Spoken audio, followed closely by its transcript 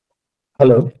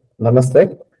Hello,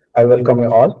 Namaste. I welcome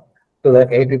you all to the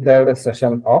 83rd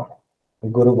session of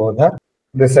GURUBODHA.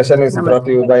 This session is brought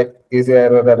to you by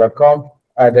easyayurveda.com.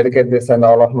 I dedicate this and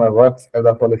all of my works as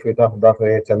the holy feet of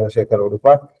Dr. A. Chandrasekhar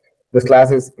Udupa. This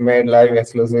class is made live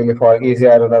exclusively for Easy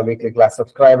Ayurveda weekly class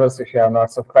subscribers. If you have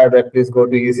not subscribed yet, please go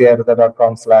to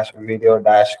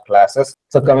easyayurveda.com/video-classes.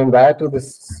 So coming back to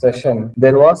this session,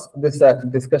 there was this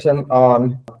discussion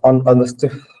on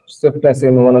the stiffness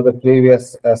in one of the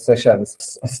previous sessions.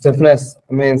 Stiffness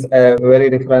means very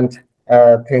different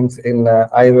things in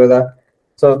Ayurveda.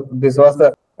 So this was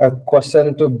the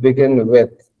question to begin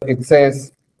with. It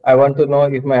says, I want to know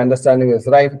if my understanding is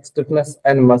right. Stiffness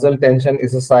and muscle tension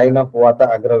is a sign of vata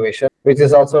aggravation, which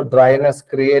is also dryness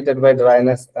created by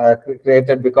dryness,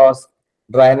 created because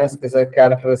dryness is a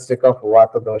characteristic of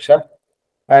vata dosha.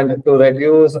 And to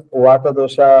reduce vata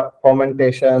dosha,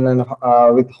 fermentation and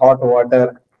with hot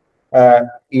water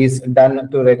is done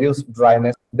to reduce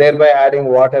dryness, thereby adding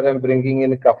water and bringing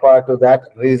in kapha to that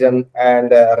region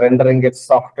and rendering it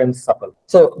soft and supple.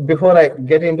 So before I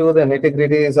get into the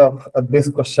nitty-gritties of this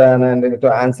question and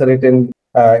to answer it in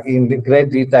great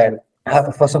detail,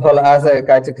 first of all, as a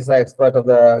Kaichikisa expert of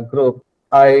the group,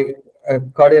 I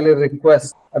cordially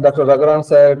request Dr. Raghuram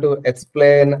sir to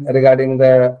explain regarding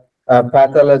the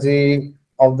pathology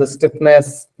of the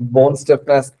stiffness, bone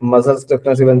stiffness, muscle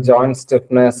stiffness, even joint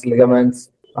stiffness, ligaments,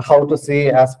 how to see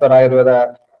as per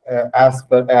Ayurveda,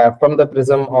 from the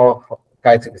prism of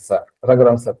Kaichikisa.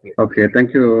 Raghuram sir, please. Okay,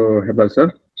 thank you, Hebal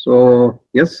sir. So,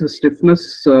 yes,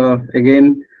 stiffness,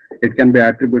 again, it can be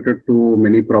attributed to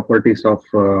many properties of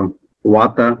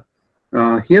vata.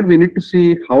 Here we need to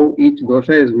see how each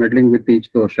dosha is meddling with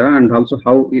each dosha, and also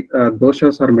how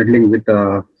doshas are meddling with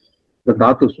the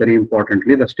dhatus very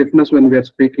importantly. The stiffness, when we are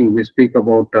speaking, we speak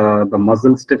about the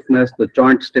muscle stiffness, the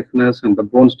joint stiffness, and the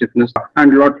bone stiffness,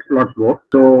 and lot more.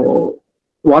 So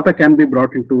vata can be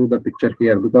brought into the picture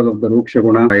here because of the ruksha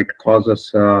guna. It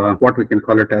causes what we can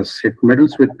call it as, it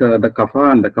meddles with the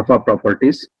kapha and the kapha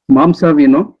properties. Mamsa, we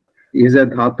know, is a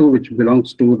dhatu which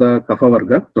belongs to the kapha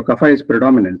varga. So kapha is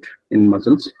predominant in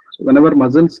muscles. So whenever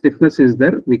muscle stiffness is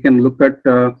there, we can look at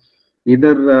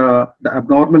either the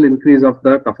abnormal increase of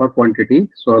the kapha quantity.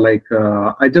 So like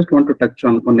I just want to touch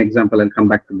on one example, I'll come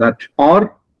back to that.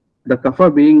 Or the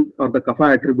kapha being, or the kapha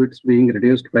attributes being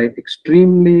reduced by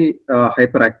extremely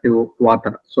hyperactive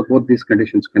vata. So both these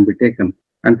conditions can be taken.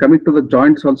 And coming to the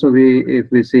joints also, if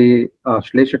we see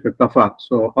shleshaka kapha,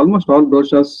 so almost all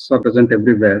doshas are present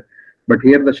everywhere. But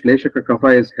here the Shleshaka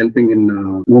kapha is helping in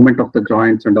movement of the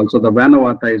joints, and also the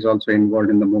Vanavata is also involved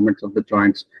in the movements of the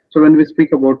joints. So when we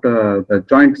speak about the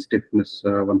joint stiffness,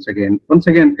 once again,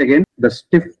 the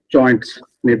stiff joints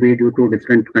may be due to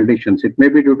different conditions. It may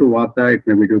be due to Vata, it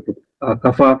may be due to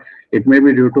kapha, it may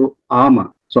be due to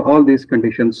ama. So all these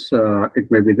conditions,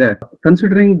 it may be there.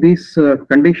 Considering these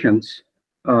conditions,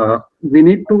 we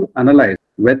need to analyze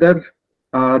whether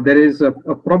there is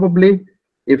probably,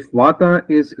 if vata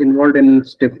is involved in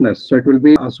stiffness, so it will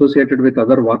be associated with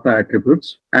other vata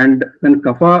attributes, and when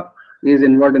kapha is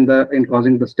involved in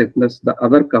causing the stiffness, the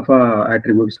other kapha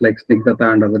attributes like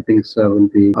snigdhata and other things will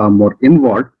be more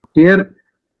involved. Here,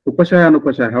 upashaya and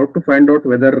upashaya, how to find out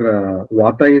whether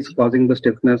vata is causing the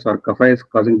stiffness, or kapha is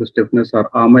causing the stiffness, or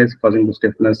ama is causing the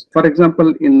stiffness. For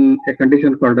example, in a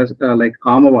condition called as like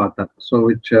ama vata, so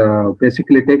which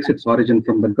basically takes its origin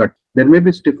from the gut, there may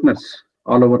be stiffness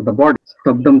all over the body.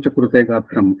 Stabdam chakrute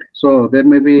gatram. So there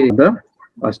may be the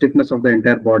stiffness of the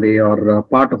entire body or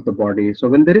part of the body. So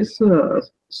when there is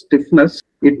stiffness,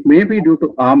 it may be due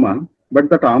to ama, but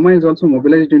that ama is also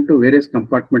mobilized into various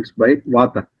compartments by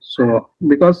vata. So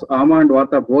because ama and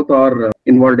vata both are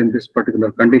involved in this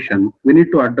particular condition, we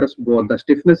need to address both. The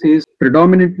stiffness is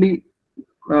predominantly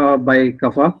by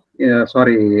kapha,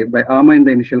 by ama in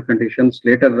the initial conditions.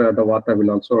 Later the vata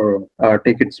will also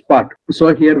take its part.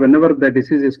 So here, whenever the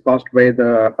disease is caused by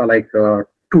the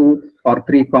 2 or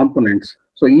 3 components,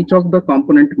 so each of the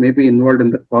component may be involved in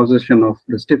the causation of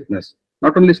the stiffness.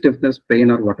 Not only stiffness,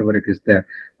 pain, or whatever it is there.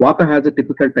 Vata has a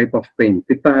typical type of pain.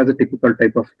 Pitta has a typical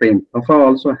type of pain. Kapha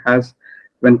also has,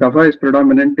 when kapha is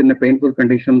predominant in a painful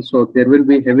condition, so there will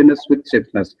be heaviness with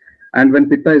stiffness. And when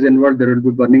pitta is involved, there will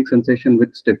be burning sensation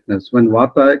with stiffness. When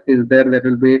vata is there, there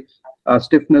will be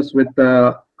stiffness with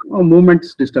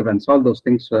movements disturbance. All those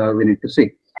things we need to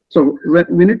see. So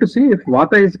we need to see if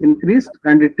vata is increased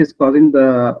and it is causing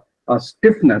the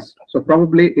stiffness. So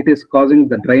probably it is causing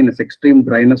the dryness, extreme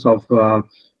dryness of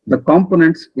the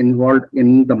components involved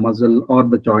in the muscle or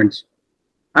the joints.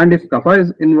 And if kapha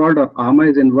is involved or ama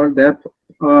is involved, they are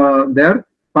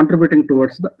contributing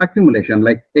towards the accumulation,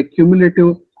 like a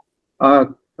cumulative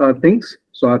things.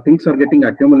 So things are getting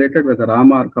accumulated with the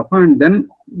Rama or Kapha and then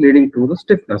leading to the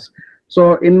stiffness.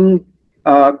 So in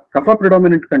Kapha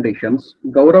predominant conditions,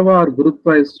 Gaurava or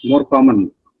Gurutva is more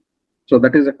common. So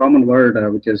that is a common word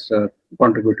which is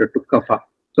contributed to Kapha.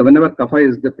 So whenever Kapha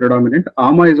is the predominant,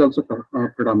 Ama is also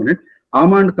predominant.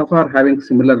 Ama and Kapha are having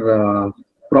similar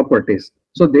properties.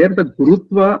 So there the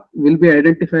Gurutva will be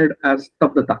identified as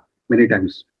Tapdata many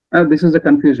times. This is a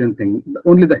confusion thing.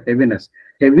 Only the heaviness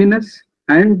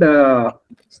and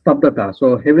Stabdata.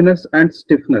 So heaviness and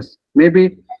stiffness may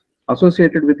be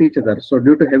associated with each other. So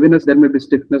due to heaviness, there may be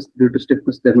stiffness. Due to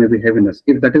stiffness, there may be heaviness.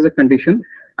 If that is a condition,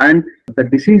 and the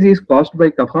disease is caused by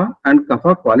kapha, and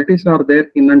kapha qualities are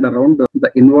there in and around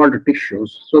the involved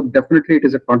tissues, so definitely it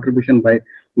is a contribution by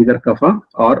either kapha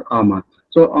or ama.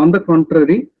 So on the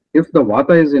contrary, if the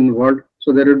vata is involved,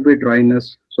 so there will be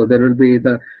dryness. So there will be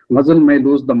the muscle may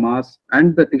lose the mass,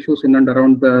 and the tissues in and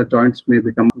around the joints may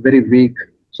become very weak.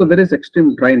 So there is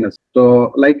extreme dryness.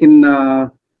 So like in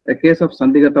a case of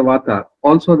Sandhigata Vata,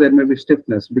 also there may be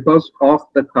stiffness because of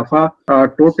the kapha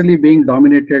totally being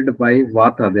dominated by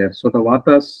Vata there. So the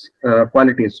Vata's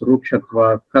qualities,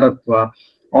 Rukshatva, Karatva,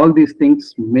 all these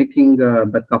things making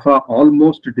the kapha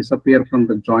almost disappear from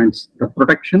the joints. The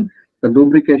protection, the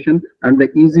lubrication, and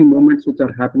the easy movements which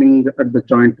are happening at the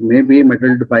joint may be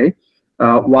muddled by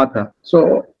Vata.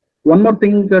 So one more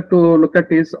thing to look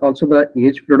at is also the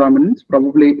age predominance,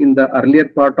 probably in the earlier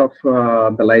part of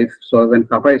the life. So when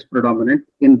kapha is predominant,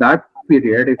 in that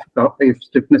period, if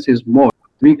stiffness is more,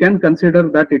 we can consider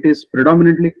that it is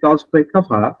predominantly caused by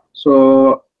kapha.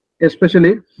 So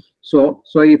especially, so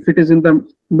if it is in the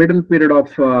middle period of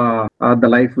the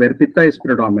life where pitta is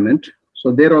predominant,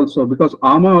 so there also, because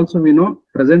ama also we know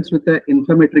presents with an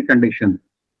inflammatory condition.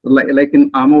 Like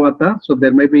in Amavata, so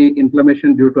there may be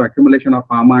inflammation due to accumulation of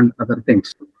ama and other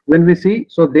things. When we see,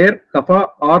 so there kapha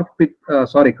or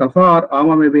kapha or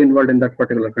ama may be involved in that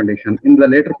particular condition. In the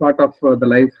later part of the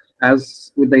life,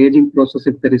 as with the aging process,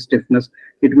 if there is stiffness,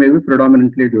 it may be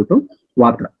predominantly due to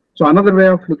vata. So another way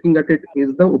of looking at it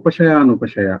is the upashaya and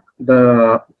upashaya,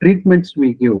 the treatments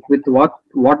we give with what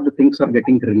the things are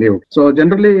getting relieved. So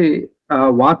generally,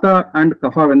 vata and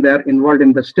kapha, when they are involved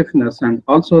in the stiffness, and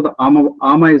also the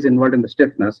ama is involved in the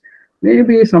stiffness,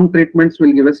 maybe some treatments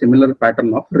will give a similar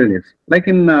pattern of relief. Like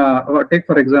in take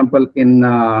for example, in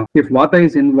if vata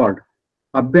is involved,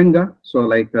 abhyanga, so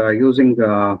like using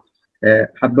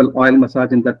herbal oil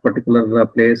massage in that particular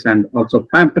place, and also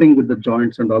pampering with the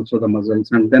joints and also the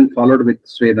muscles, and then followed with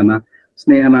Svedana,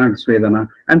 Snehana and Svedana,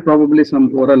 and probably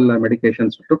some oral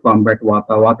medications to combat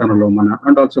Vatanulomana,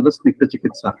 and also the Snigdha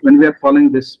Chikitsa. When we are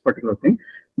following this particular thing,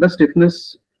 the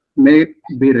stiffness may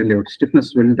be relieved.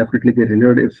 Stiffness will definitely be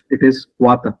relieved if it is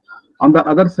Vata. On the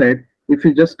other side, if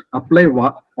you just apply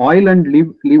oil and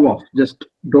leave off, just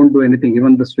don't do anything,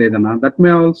 even the Svedana, that may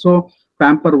also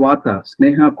pamper Vata.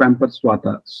 Sneha pampers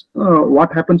Vata.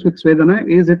 What happens with Svedana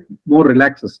is it more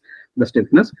relaxes the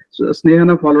stiffness. So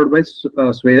Snehana followed by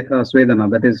Svedana,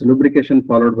 that is lubrication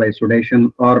followed by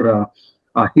sudation or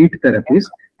heat therapies,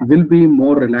 will be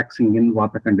more relaxing in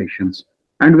Vata conditions.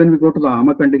 And when we go to the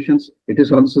Ama conditions, it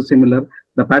is also similar.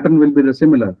 The pattern will be the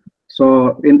similar.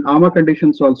 So in Ama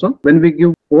conditions also, when we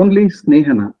give only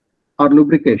Snehana or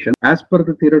lubrication, as per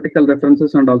the theoretical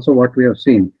references and also what we have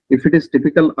seen, if it is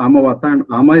typical Amavata and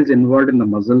Ama is involved in the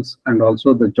muscles and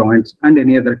also the joints and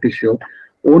any other tissue,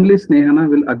 only Snehana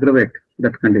will aggravate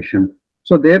that condition.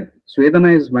 So there,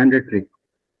 Svedana is mandatory.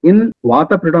 In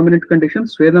Vata predominant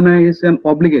conditions, Svedana is an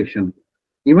obligation.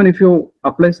 Even if you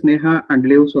apply Sneha and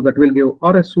leave, so that will give,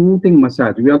 or a soothing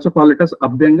massage. We also call it as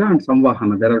Abhyanga and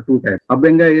Samvahana. There are two types.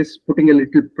 Abhyanga is putting a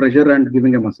little pressure and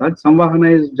giving a massage.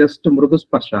 Samvahana is just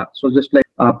Mrudusparsha. So just like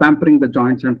pampering the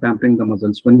joints and pampering the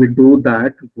muscles. When we do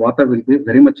that, Vata will be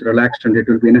very much relaxed and it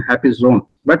will be in a happy zone.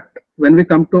 But when we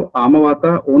come to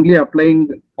Amavata, only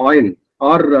applying oil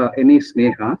or any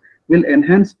Sneha will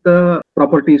enhance the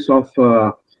properties of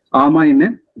Ama in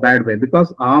a bad way,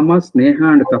 because Ama,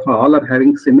 Sneha and Kapha all are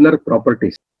having similar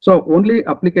properties. So only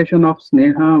application of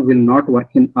Sneha will not work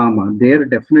in Ama. There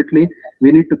definitely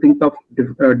we need to think of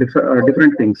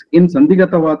different things. In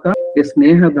Sandhigata Vata, a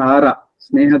Sneha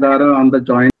Dhara on the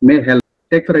joint may help.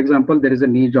 Take for example, there is a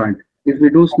knee joint. If we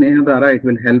do Sneha Dhara, it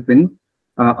will help in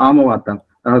Ama Vata.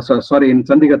 In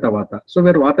Sandhigata Vata. So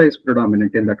where Vata is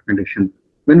predominant in that condition.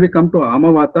 When we come to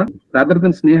Amavata, rather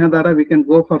than Snehadara, we can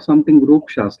go for something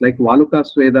Rukshas like Valuka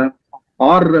Sweda,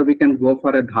 or we can go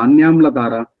for a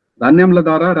Dhanyamladara.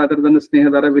 Dhanyamladara rather than a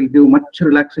Snehadara will give much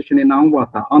relaxation in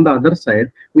Amavata. On the other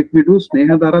side, if we do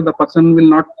Snehadara, the person will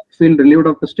not feel relieved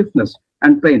of the stiffness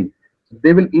and pain.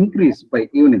 They will increase by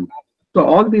evening. So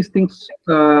all these things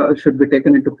should be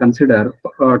taken into consider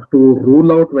to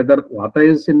rule out whether Vata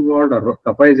is involved or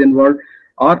Kapha is involved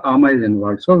or Ama is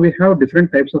involved. So we have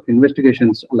different types of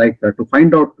investigations like to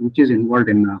find out which is involved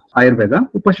in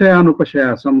Ayurveda. Upashaya and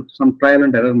Upashaya, some trial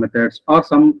and error methods or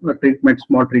some treatments,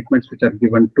 small treatments which are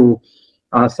given to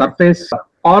surface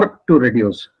or to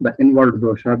reduce the involved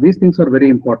dosha. These things are very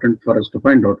important for us to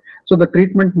find out. So the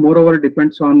treatment moreover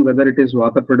depends on whether it is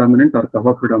Vata predominant or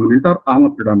Kapha predominant or Ama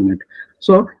predominant.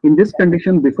 So in this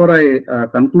condition, before I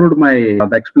conclude my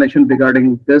the explanation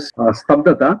regarding this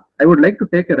Stabdata, I would like to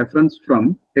take a reference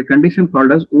from a condition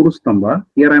called as Urustamba.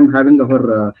 Here I am having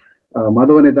our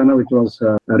Madhavanidana, which was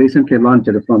recently launched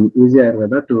from Easy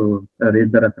Ayurveda, to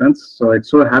read the reference. So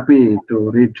it's so happy to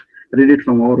read it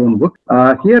from our own book.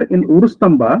 Here in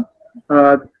Urustamba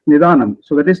Nidanam,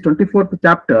 so that is 24th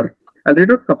chapter, I'll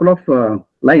read out a couple of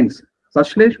lines.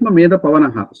 Sasleshma Meda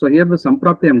Pavanaha. So here the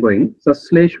Samprapti I'm going.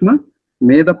 Sasleshma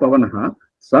Meda Pavanaha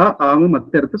Sa Ama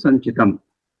Matyartha Sanchitam.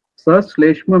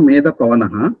 Sasleshma Meda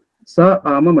Pavanaha Sa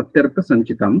Ama Matyartha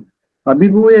Sanchitam.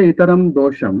 Abhibhuya Itaram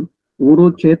Dosham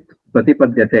Uru Chet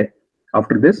Pratipadyate.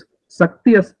 After this,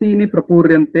 Sakti Astini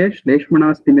Prapuryante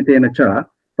Shleshmana Stimitena Cha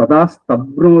Tada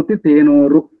Stabnoti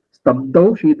Tenoru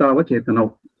Stabdau Shitava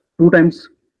Chetanau. Two times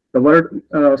the word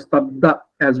Stabda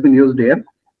has been used here.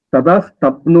 Tada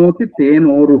Stabnoti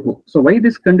Tenoruhu. So why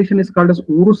this condition is called as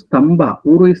Uru Stamba?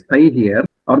 Uru is thigh here,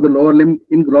 or the lower limb.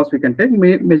 In gross we can take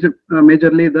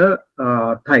majorly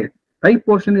the thigh. Thigh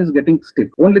portion is getting stiff.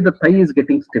 Only the thigh is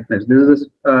getting stiffness. This is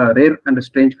a rare and a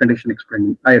strange condition explained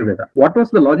in Ayurveda. What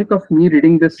was the logic of me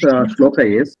reading this shloka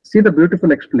is, see the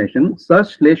beautiful explanation. Sa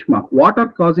Shleshma. What are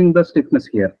causing the stiffness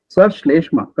here? Sa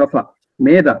Shleshma, Kapha,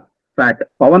 Meda, fat,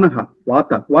 Pavanaha,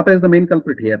 Vata. Vata is the main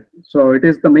culprit here. So it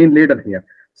is the main leader here.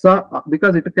 Sa,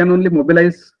 because it can only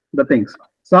mobilize the things.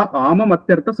 Sa Amam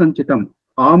Atyartha Sanchitam.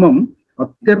 Amam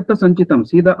Atyartha Sanchitam.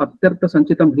 See the Atyartha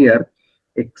Sanchitam here.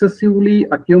 Excessively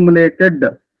accumulated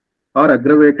or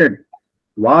aggravated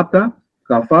Vata,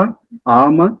 Kapha,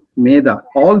 Ama, Meda.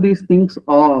 All these things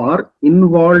are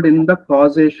involved in the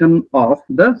causation of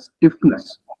the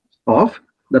stiffness of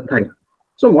the thigh.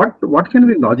 So what can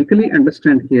we logically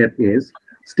understand here is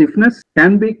stiffness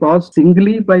can be caused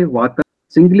singly by Vata,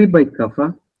 singly by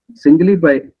Kapha, singly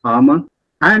by Ama,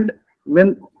 and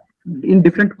when in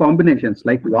different combinations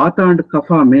like Vata and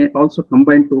Kapha may also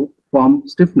combine to form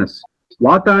stiffness.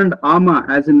 Vata and Ama,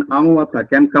 as in Amavata,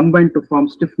 can combine to form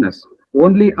stiffness.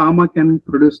 Only Ama can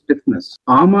produce stiffness.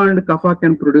 Ama and Kapha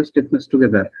can produce stiffness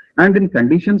together. And in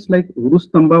conditions like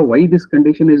Urustamba, why this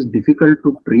condition is difficult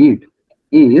to treat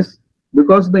is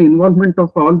because the involvement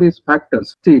of all these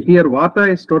factors. See, here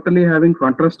Vata is totally having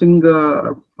contrasting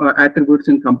attributes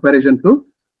in comparison to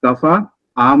Kapha,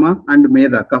 Ama and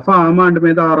Meda. Kapha, Ama and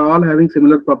Meda are all having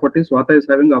similar properties. Vata is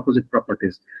having opposite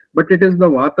properties. But it is the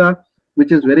Vata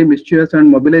which is very mischievous and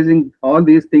mobilizing all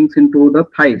these things into the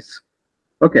thighs.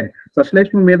 Okay.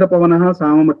 Sasleshma Meda Pavanaha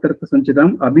Sama Matyartha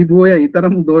Sanchitam Abhibhuya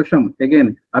Itaram Dosham.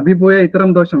 Again, Abhibhuya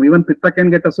Itaram Dosham. Even Pitta can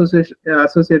get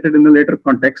associated in the later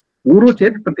context. Uru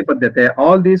Chet Pratipadyate.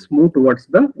 All these move towards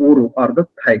the Uru or the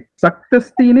thigh.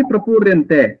 Saktastini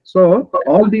Prapuryante. So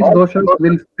all these doshas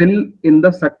will fill in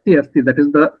the Sakti Asti. That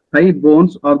is the thigh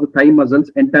bones or the thigh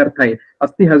muscles, entire thigh.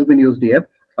 Asti has been used here.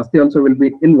 Asti also will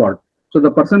be involved. So the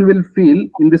person will feel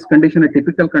in this condition, a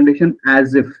typical condition,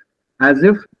 as if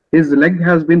his leg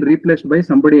has been replaced by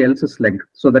somebody else's leg.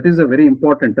 So that is a very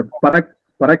important.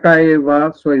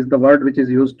 Parakayeva, so is the word which is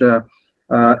used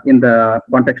in the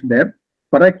context there.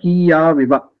 Parakiya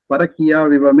viva. Parakiya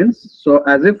viva means so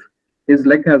as if his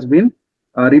leg has been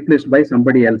replaced by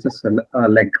somebody else's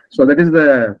leg. So that is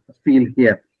the feel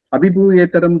here.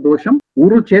 Abhibhuyetaram dosham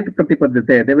uru chet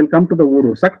pratipadyate. They will come to the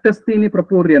uru. Saktastini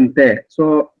prapuryante.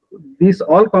 So these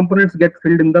all components get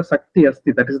filled in the Sakti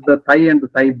Asti, that is the thigh and the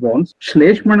thigh bones.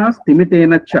 Shleshmana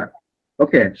Stimitena Cha.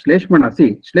 Okay, Shleshmana.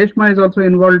 See, Shleshma is also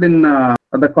involved in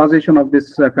the causation of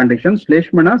this condition.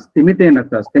 Shleshmana Stimitena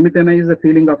Cha. Stimitena is a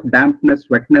feeling of dampness,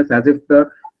 wetness, as if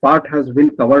the part has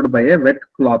been covered by a wet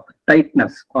cloth,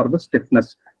 tightness or the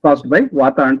stiffness caused by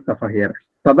Vata and Kapha here.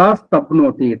 Tada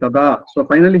Stabnoti. Tada. So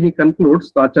finally he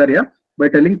concludes, the Acharya, by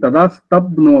telling Tada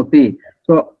Stabnoti.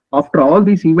 So after all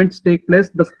these events take place,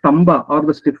 the stamba or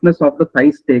the stiffness of the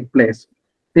thighs take place.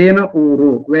 Tena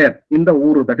uru, where? In the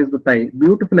uru, that is the thigh.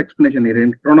 Beautiful explanation here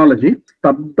in chronology.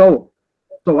 Stabdau.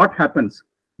 So what happens?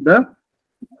 The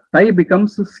thigh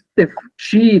becomes stiff.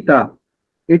 Shita.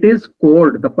 It is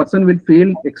cold. The person will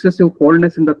feel excessive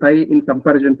coldness in the thigh in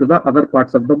comparison to the other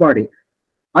parts of the body.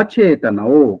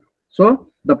 Achetana.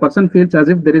 So the person feels as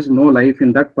if there is no life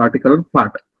in that particular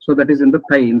part. So that is in the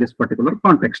thigh in this particular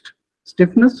context.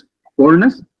 Stiffness,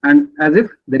 coldness, and as if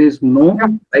there is no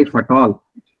life at all,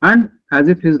 and as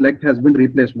if his leg has been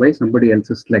replaced by somebody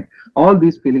else's leg. All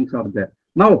these feelings are there.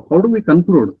 Now, how do we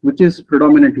conclude which is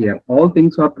predominant here? All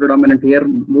things are predominant here,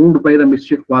 moved by the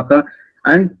mischief vata,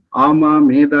 and ama,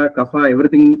 meda, kapha,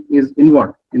 everything is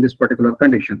involved in this particular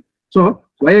condition. So,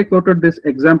 why I quoted this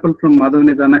example from Madhava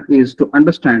Nidana is to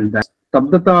understand that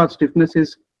tabdata or stiffness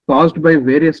is caused by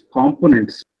various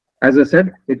components. As I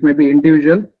said, it may be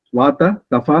individual, vata,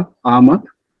 kapha, ama,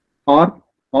 or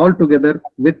all together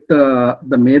with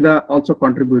the meda also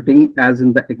contributing, as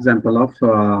in the example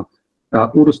of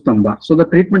urustamba. So the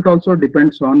treatment also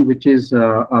depends on which is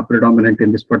predominant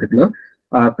in this particular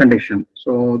condition.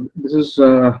 So this is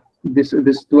this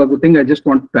was the thing I just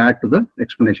want to add to the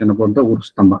explanation about the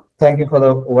urustamba. Thank you for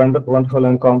the wonderful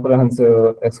and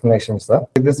comprehensive explanation, sir.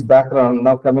 With this background,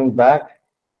 now coming back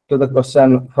to the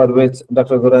question for which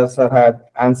Dr. Gurubodha sir had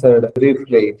answered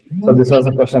briefly. So this was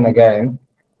a question again,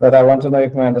 but I want to know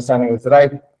if my understanding is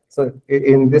right. So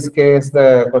in this case,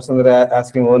 the question that I'm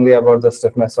asking only about the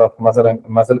stiffness of muscle and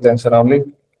muscle tension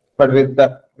only. But with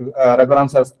the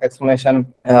Raghuram sir's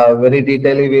explanation, very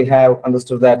detailedly, we have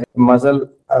understood that muscle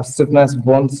stiffness,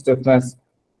 bone stiffness,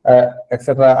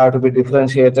 etc., are to be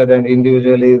differentiated, and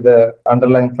individually the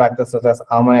underlying factors such as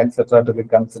ama, etc., to be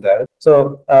considered.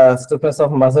 So, stiffness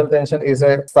of muscle tension is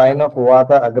a sign of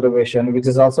vata aggravation, which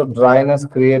is also dryness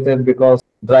created because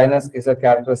dryness is a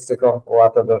characteristic of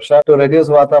vata dosha. To reduce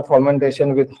vata,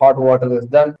 fermentation with hot water is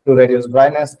done to reduce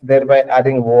dryness, thereby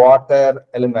adding water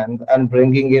element and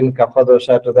bringing in kapha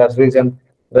dosha to that region,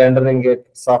 rendering it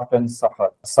soft and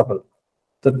supple.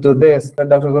 So to this,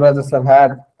 Dr. Gurubodha sir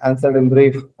had answered in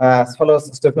brief as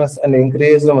follows: stiffness and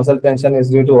increased muscle tension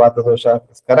is due to vata dosha.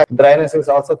 It's correct. Dryness is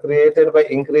also created by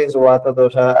increased vata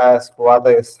dosha, as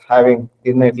vata is having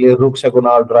innately ruksha guna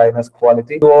or dryness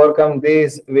quality. To overcome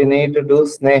these, we need to do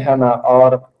snehana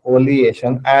or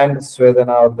oleation and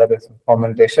svedana, or that is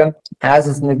fermentation.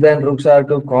 As snigdha and ruksha are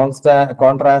two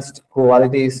contrast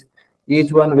qualities,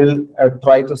 each one will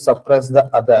try to suppress the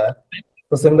other.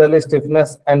 So similarly,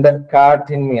 stiffness and the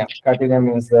kaఠిన్య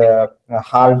means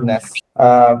hardness,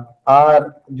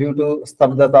 are due to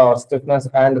stabdata or stiffness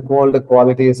and cold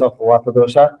qualities of vata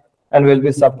dosha, and will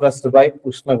be suppressed by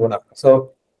ushna guna.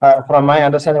 So from my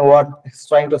understanding, what he's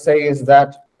trying to say is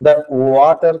that the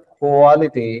water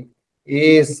quality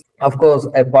is, of course,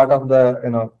 a part of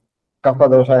the kapha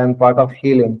dosha and part of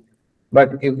healing.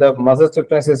 But if the muscle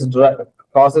stiffness is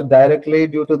caused directly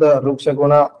due to the ruksha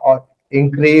guna or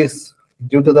increase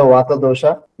due to the vata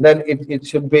dosha, then it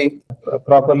should be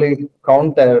properly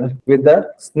countered with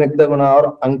the snigdha guna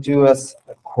or unctuous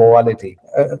quality.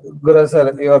 Guru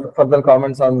sir, your further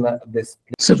comments on this.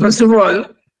 So first of all,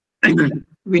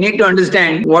 we need to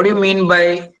understand what you mean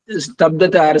by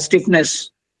stabdata or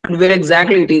stiffness and where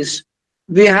exactly it is.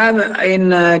 We have in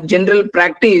general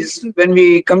practice, when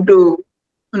we come to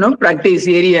practice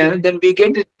area, then we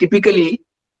get typically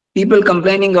people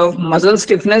complaining of muscle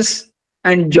stiffness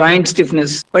and joint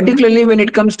stiffness. Particularly when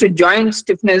it comes to joint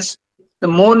stiffness, the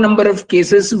more number of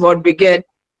cases what we get,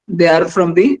 they are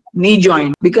from the knee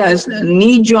joint, because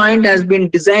knee joint has been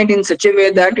designed in such a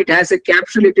way that it has a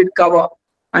capsulated cover,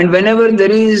 and whenever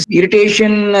there is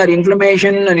irritation or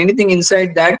inflammation or anything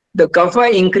inside that, the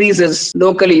kapha increases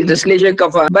locally, the shlesha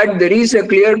kapha, but there is a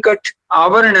clear-cut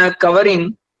avarana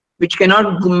covering which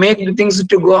cannot make the things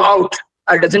to go out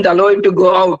or doesn't allow it to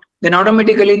go out. Then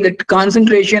automatically the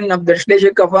concentration of the shlesha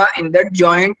kapha in that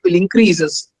joint will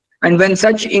increases, and when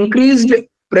such increased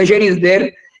pressure is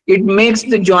there, it makes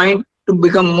the joint to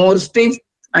become more stiff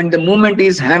and the movement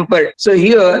is hampered. So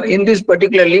here in this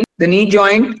particularly, the knee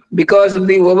joint, because of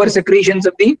the over secretions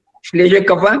of the shlesha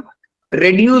kapha,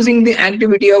 reducing the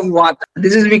activity of vata.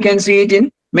 This is, we can see it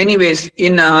in many ways.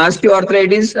 In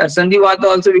osteoarthritis or sandhi vata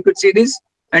also we could see this,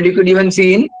 and you could even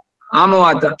see in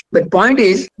amavata. But point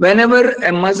is, whenever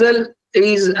a muscle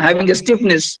is having a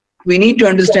stiffness, we need to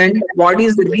understand what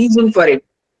is the reason for it.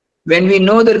 When we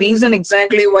know the reason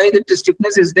exactly why the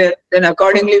stiffness is there, then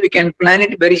accordingly we can plan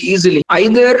it very easily.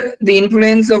 Either the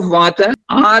influence of vata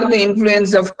or the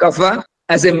influence of kapha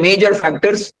as a major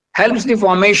factors helps the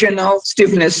formation of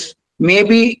stiffness,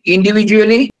 maybe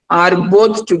individually or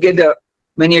both together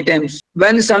many times.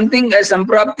 When something as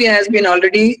samprapti has been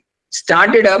already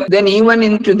started up, then even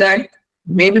into that,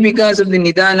 maybe because of the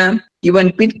nidana,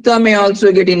 even pitta may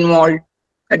also get involved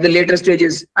at the later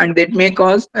stages, and that may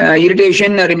cause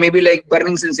irritation or maybe like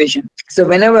burning sensation. So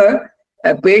whenever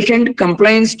a patient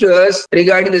complains to us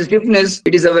regarding the stiffness,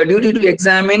 it is our duty to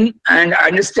examine and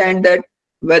understand that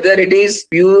whether it is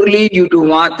purely due to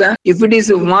vata. If it is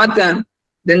vata,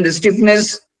 then the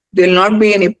stiffness, there will not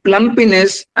be any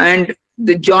plumpiness, and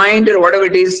the joint or whatever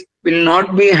it is will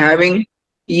not be having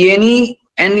any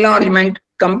enlargement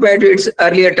compared to its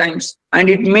earlier times, and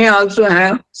it may also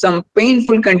have some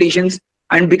painful conditions,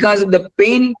 and because of the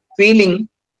pain feeling,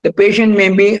 the patient may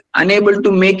be unable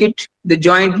to make it the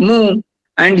joint move,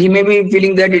 and he may be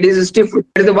feeling that it is stiff.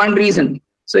 That is the one reason.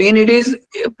 So in it is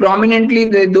prominently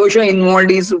the dosha involved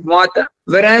is vata,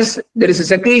 whereas there is a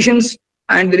secretions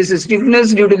and there is a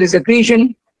stiffness due to the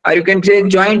secretion, or you can say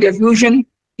joint effusion.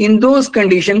 In those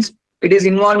conditions, it is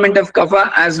involvement of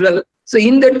kapha as well. So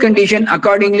in that condition,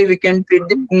 accordingly, we can treat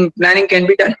the planning can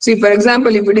be done. See, for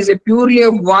example, if it is a purely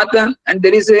of vata and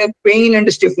there is a pain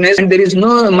and stiffness and there is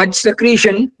no much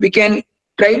secretion, we can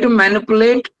try to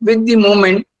manipulate with the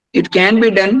movement. It can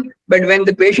be done, but when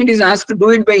the patient is asked to do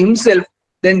it by himself,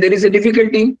 then there is a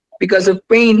difficulty because of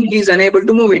pain. He is unable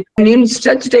to move it. And in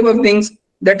such type of things,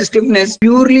 that stiffness,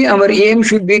 purely our aim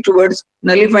should be towards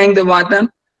nullifying the vata,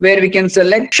 where we can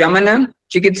select shamana,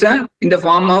 chikitsa in the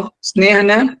form of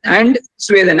snehana and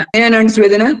svedana. Snehana and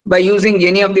svedana by using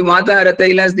any of the vata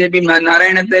tailas, there be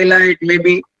narayana taila, it may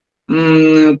be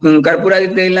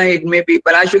karpuradi taila, it may be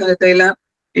palashika taila,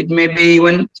 it may be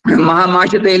even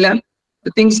mahamasha taila.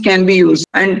 The things can be used,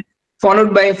 and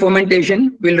followed by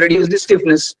fermentation will reduce the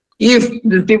stiffness. If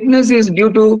the stiffness is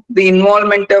due to the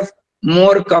involvement of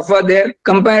more kapha there,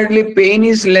 comparatively pain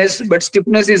is less but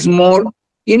stiffness is more,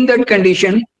 in that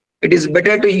condition it is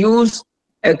better to use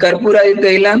a karpuradi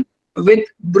taila with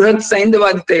bruhat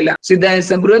saindavadi taila. See, the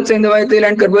bruhat saindavadi taila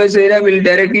and karpuradi taila will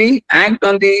directly act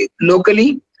on the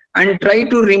locally and try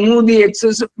to remove the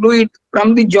excess fluid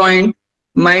from the joint,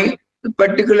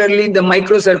 particularly the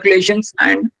microcirculations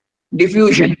and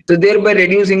diffusion, so thereby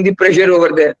reducing the pressure over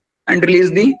there and release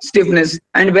the stiffness.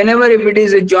 And whenever if it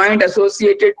is a joint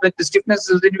associated with the stiffness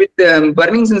associated with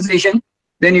burning sensation,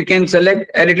 then you can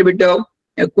select a little bit of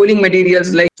cooling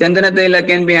materials like chandana taila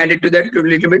can be added to that a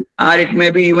little bit, or it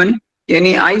may be even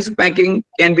any ice packing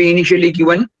can be initially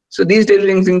given. So these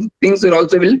things will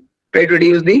also will try to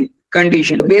reduce the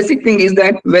condition. The basic thing is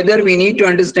that whether we need to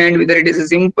understand whether it is a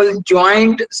simple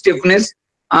joint stiffness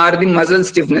or the muscle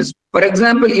stiffness. For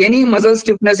example, any muscle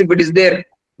stiffness, if it is there,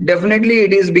 definitely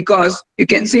it is because you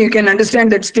can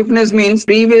understand that stiffness means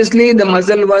previously the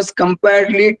muscle was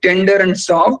comparatively tender and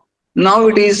soft. Now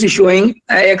it is showing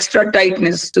extra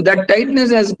tightness. So that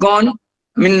tightness has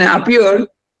appeared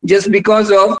just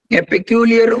because of a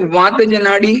peculiar vata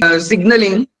janadi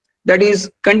signaling that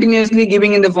is continuously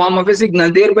giving in the form of a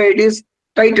signal. Thereby it is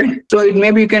tightened. So it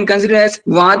maybe you can consider as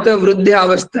vata vruddhya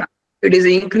avastha. It is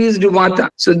increased vata.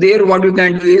 So there what you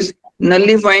can do is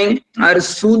nullifying or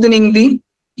soothing the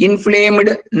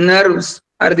inflamed nerves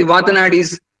or the vata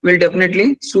nadis will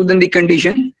definitely soothe the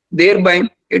condition. Thereby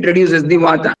it reduces the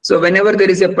vata. So whenever there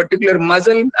is a particular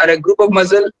muscle or a group of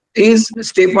muscle is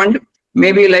stiffened,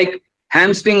 maybe like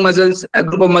hamstring muscles, a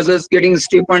group of muscles getting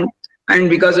stiffened, and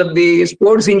because of the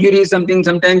sports injury,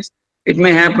 sometimes it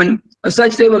may happen.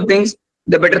 Such type of things,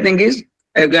 the better thing is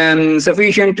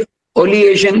sufficient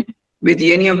oleation with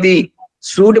any of the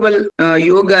suitable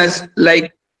yogas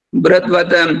like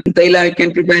Bruhat Taila, you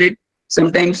can prepare it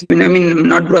sometimes.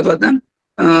 Not Bruhat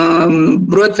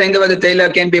Bruhat Saindavada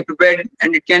Taila can be prepared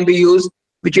and it can be used,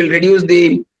 which will reduce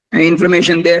the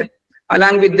inflammation there.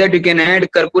 Along with that, you can add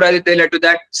Karpuradi Taila to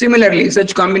that. Similarly,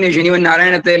 such combination, even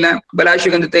Narayana Taila,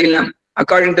 Balashikanda Taila,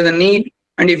 according to the need.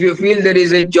 And if you feel there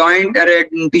is a joint or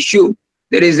a tissue,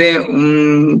 there is a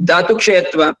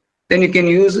Dhatukshayatva, then you can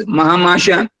use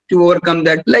Mahamasha to overcome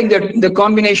that. Like that, the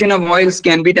combination of oils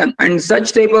can be done. And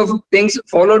such type of things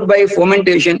followed by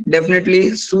fermentation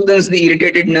definitely soothes the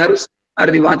irritated nerves or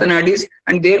the vata nadis,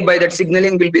 and thereby that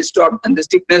signaling will be stopped and the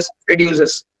stiffness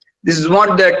reduces. This is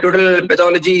what the total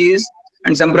pathology is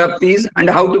and samprapti is and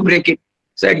how to break it.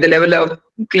 So at the level of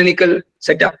clinical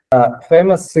setup.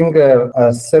 Famous singer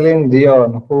Celine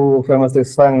Dion, who famously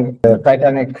sang the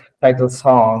Titanic title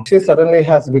song, she suddenly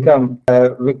has become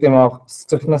a victim of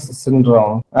stiffness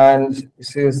syndrome, and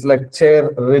she is like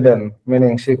chair-ridden,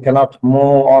 meaning she cannot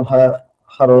move on her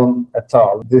own at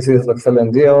all. This is like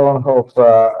Celine Dion. Hope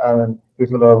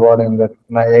people who are born in the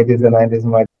 80s and 90s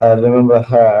might remember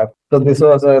her. So this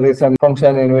was a recent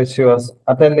function in which she was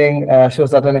attending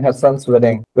her son's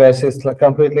wedding, where she's like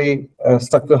completely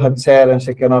stuck to her chair and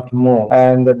she cannot move.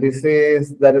 And the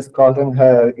disease that is causing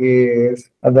her is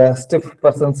the stiff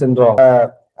person syndrome.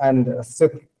 And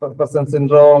stiff person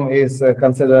syndrome is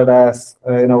considered as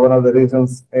one of the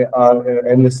reasons are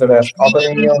enlisted as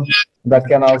autoimmune that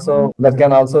can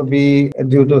also be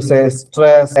due to, say,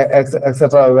 stress,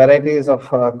 etc. Varieties of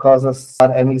causes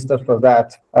are enlisted for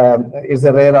that. It's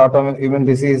a rare autoimmune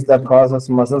disease that causes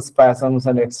muscle spasms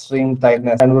and extreme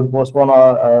tightness and would postpone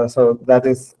or so that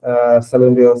is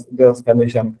Celine Dion's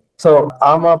condition. So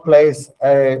AMA plays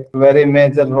a very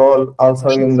major role also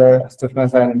in the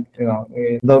stiffness, and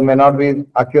though may not be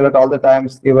accurate all the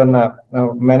times, even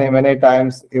many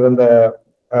times even the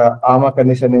AMA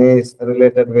condition is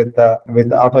related with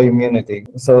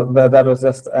autoimmunity. So that was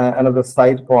just another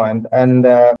side point. And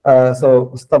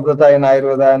so Stabdhata in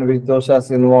Ayurveda and which doshas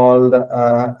involved,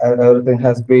 everything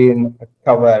has been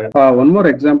covered. One more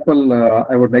example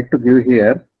I would like to give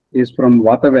here is from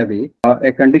Vatavadi,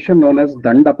 a condition known as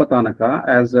Dandapatanaka,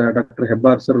 as Dr.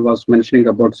 Hebbar sir was mentioning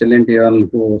about Celine Dion,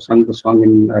 who sung the song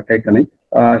in Titanic.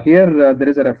 Here there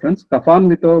is a reference,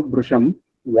 Kafanvito Brusham,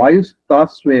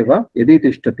 Vayustasveva Yadi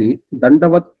Tishtati,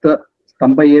 Dandavat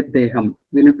Stambayet Deham.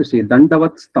 We need to see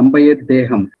Dandavat Stambayet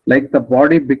Deham, like the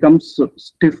body becomes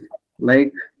stiff,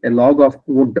 like a log of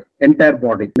wood, entire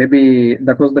body. Maybe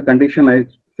that was the condition I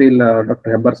feel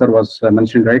Dr. Hebbar sir was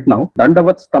mentioning right now.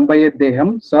 Dandavat Stambayet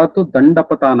Deham, Satu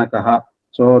Dandapatanakaha.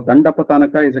 So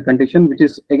Dandapatanaka is a condition which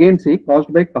is again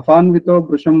caused by Kafanvito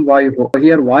Brusham Vayu.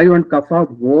 Here Vayu and Kapha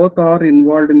both are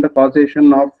involved in the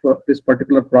causation of this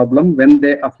particular problem when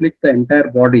they afflict the entire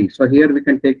body. So here we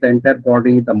can take the entire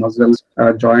body, the muscles,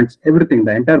 joints, everything.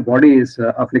 The entire body is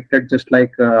afflicted, just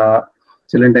like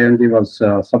Celine Dion was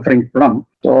suffering from.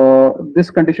 So this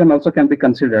condition also can be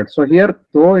considered. So here,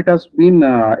 though it has been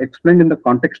explained in the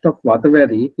context of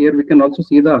Vatavadi, here we can also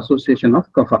see the association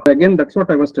of Kapha. Again, that's what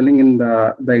I was telling in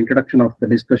the introduction of the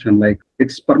discussion, like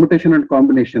it's permutation and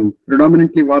combination,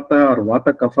 predominantly Vata or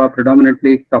Vata Kapha,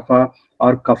 predominantly Kapha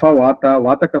or Kapha Vata.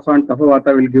 Vata Kapha and Kapha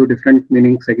Vata will give different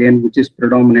meanings again, which is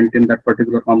predominant in that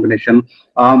particular combination.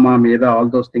 Ama, Meda, all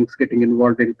those things getting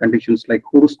involved in conditions like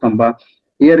Hurustamba.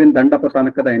 Here in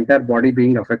Dandapatanaka, the entire body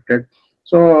being affected.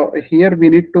 So here we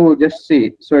need to just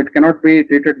see. So it cannot be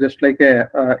treated just like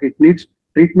it needs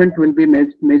treatment will be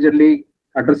majorly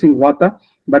addressing Vata,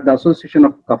 but the association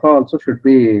of Kapha also should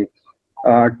be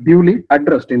duly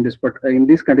addressed in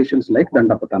these conditions like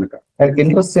Dandapatanaka. And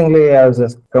interestingly, I was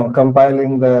just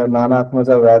compiling the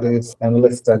Nanatmaja Vyadis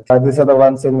enlisted. These are the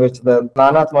ones in which the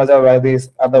Nanatmaja Vyadis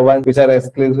are the ones which are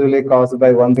exclusively caused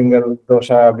by one single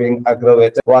dosha being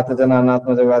aggravated. Vataja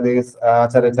Nanatmaja Vyadis,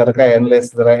 Acharya Charaka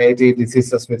enlists, there are 80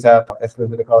 diseases which are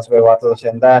exclusively caused by Vata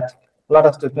dosha, and that a lot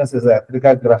of stiffness is there.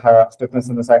 Trika Graha, stiffness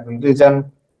in the sacral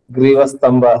region. Griva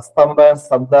Stamba. Stamba,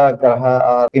 Sabda, Graha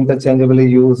are interchangeably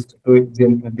used to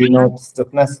denote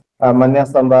stiffness. Manya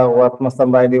Stamba, Vatma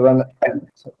Stamba, and even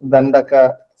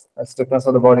Dandaka, stiffness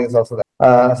of the body is also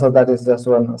there. So that is just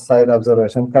one side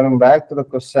observation. Coming back to the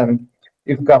question,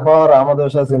 if Kapha or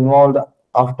Ramadosha is involved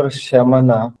after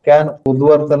Shamana, can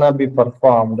Udvartana be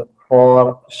performed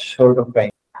for shoulder pain?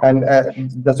 And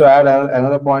just to add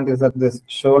another point is that this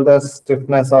shoulder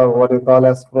stiffness, or what we call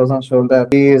as frozen shoulder,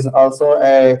 is also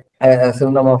a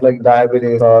symptom of like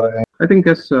diabetes or. I think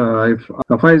yes, if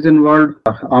Kapha is involved,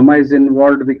 Ama is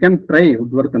involved, we can try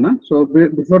Udvartana. So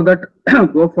before that,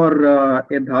 go for a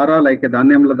dhara like a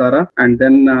Dhanyamla dhara, and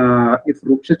then if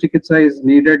Ruksha Chikitsa is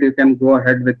needed, you can go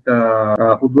ahead with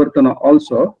Udvartana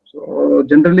also. So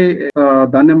generally,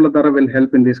 Dhanyamla dhara will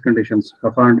help in these conditions,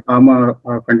 Kapha and Ama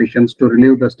conditions, to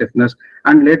relieve the stiffness.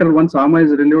 And later, once Ama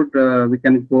is relieved, we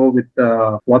can go with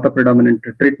Vata predominant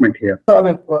treatment here. So I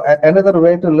mean, another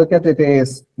way to look at it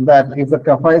is that if the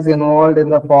Kapha is involved in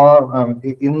the form,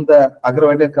 in the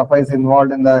aggravated Kapha is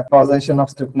involved in the causation of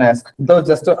stiffness, though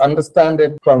just to understand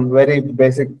it from very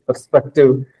basic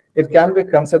perspective, it can be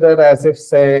considered as if,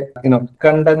 say,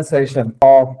 condensation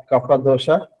of Kapha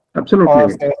dosha. Absolutely. Or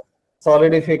say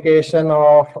solidification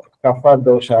of Kapha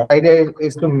dosha. Idea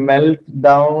is to melt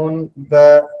down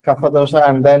the Kapha dosha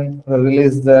and then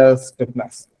release the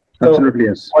stiffness. Absolutely,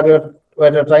 yes.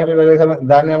 What you're trying to do is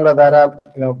Dhanyamla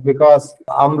dhara, because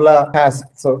Amla has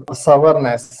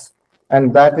sourness,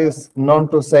 and that is known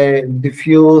to say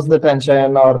diffuse the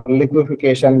tension or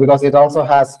liquefaction, because it also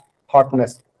has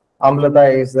hotness.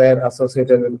 Amlata is there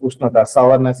associated with Ushnata.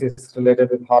 Sourness is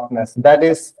related with hotness. That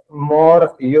is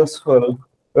more useful.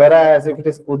 Whereas if it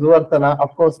is Udvartana,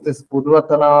 of course, this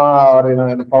Udvartana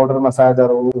or the powder massage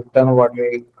or Uttan, what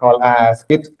we call as,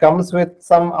 it comes with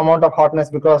some amount of hotness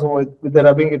because with the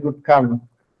rubbing it would come.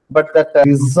 but that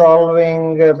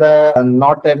dissolving the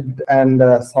knotted and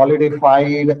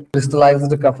solidified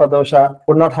crystallized kapha dosha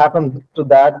would not happen to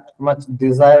that much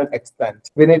desired extent.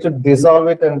 We need to dissolve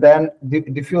it, and then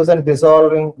diffuse and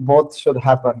dissolving both should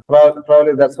happen.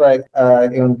 Probably that's why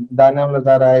even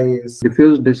Danyamladhara is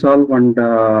diffuse, dissolve, and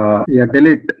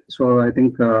delete. So I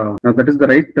think that is the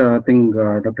right thing,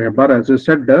 Dr. Hebbar. As you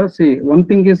said, see, one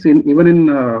thing is even in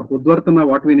Udvartana,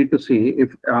 what we need to see,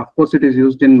 if of course it is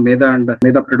used in Meda and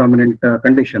Meda predominant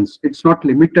conditions, it's not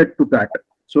limited to that.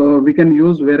 So we can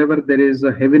use wherever there is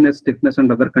a heaviness, stiffness,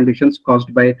 and other conditions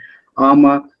caused by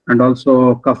ama and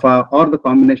also kapha, or the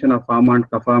combination of ama and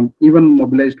kapha, even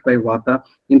mobilized by vata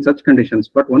in such conditions.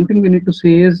 But one thing we need to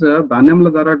see is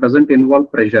Danyamladhara doesn't involve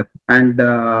pressure, and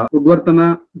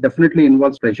Udvartana definitely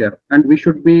involves pressure. And we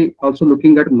should be also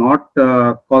looking at not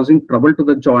causing trouble to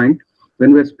the joint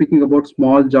when we're speaking about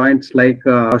small joints like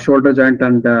shoulder joint.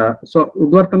 And so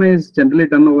Udvartana is generally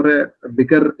done over a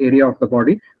bigger area of the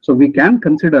body. So we can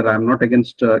consider, I'm not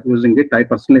against using it. I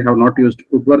personally have not used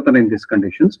Udvartana in these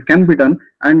conditions. It can be done.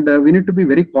 And we need to be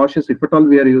very cautious. If at all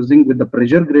we are using with the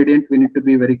pressure gradient, we need to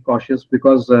be very cautious,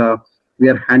 because we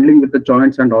are handling with the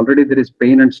joints and already there is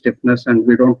pain and stiffness and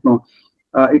we don't know.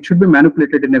 It should be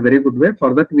manipulated in a very good way.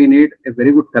 For that, we need a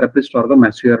very good therapist or the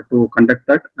masseur to conduct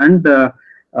that. And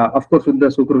of course, with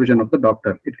the supervision of the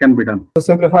doctor, it can be done. To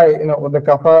simplify, the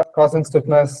kapha causing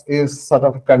stiffness is sort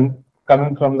of coming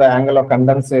from the angle of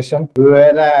condensation,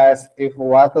 whereas if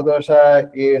vata dosha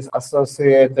is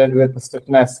associated with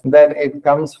stiffness, then it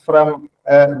comes from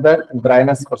the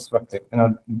dryness perspective.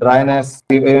 Dryness,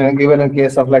 even in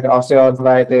case of like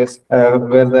osteoarthritis,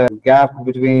 where the gap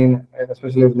between,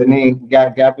 especially with the knee,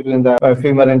 gap between the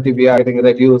femur and tibia getting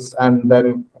reduced, and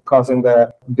then causing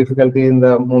the difficulty in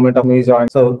the movement of knee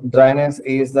joint. So dryness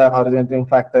is the originating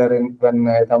factor when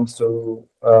it comes to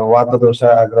vata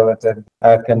dosha aggravated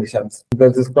conditions.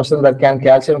 There's this question that can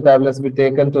calcium tablets be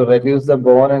taken to reduce the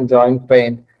bone and joint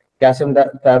pain? Calcium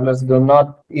tablets do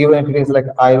not, even if it is like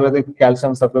Ayurvedic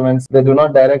calcium supplements, they do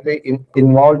not directly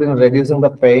involved in reducing the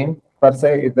pain per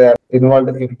se. If they're involved,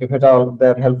 if at all, they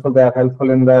are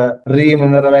helpful in the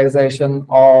remineralization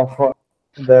of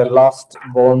the lost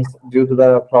bones due to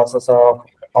the process of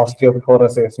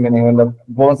osteoporosis, meaning when the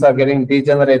bones are getting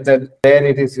degenerated, there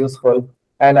it is useful.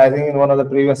 And I think in one of the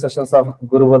previous sessions of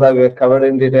GURUBODHA, we covered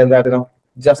in detail that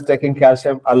just taking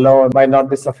calcium alone might not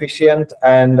be sufficient,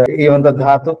 and even the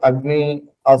dhatu agni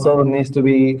also needs to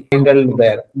be handled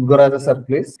there. Guraja sir,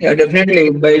 please. Yeah,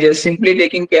 definitely. By just simply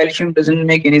taking calcium doesn't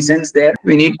make any sense there.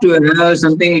 We need to have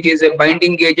something which is a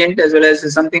binding agent as well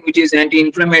as something which is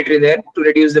anti-inflammatory there to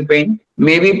reduce the pain.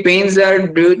 Maybe pains are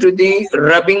due to the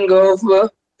rubbing of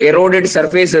eroded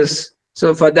surfaces.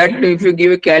 So for that, if you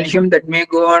give a calcium, that may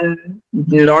go on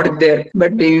lot there.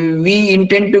 But we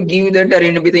intend to give that,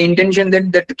 or with the intention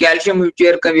that calcium which we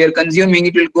are consuming,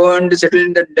 it will go and settle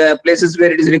in the places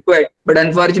where it is required. But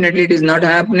unfortunately, it is not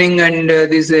happening, and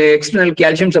this external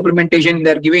calcium supplementation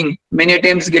they are giving many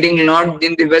times getting lodged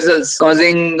in the vessels,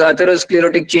 causing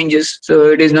atherosclerotic changes. So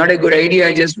it is not a good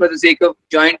idea just for the sake of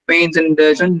joint pains and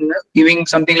giving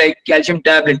something like calcium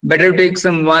tablet. Better take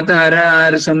some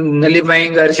vatahara or some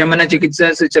nullifying or shamana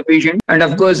chikitsa is sufficient. And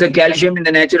of course, calcium in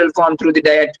the natural form through the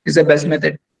diet is the best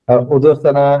method.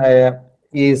 Udvartana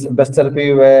is best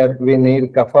therapy where we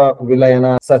need kapha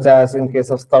vilayana, such as in case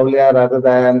of staulya, rather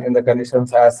than in the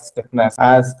conditions as stiffness.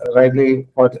 As rightly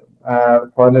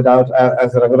pointed out,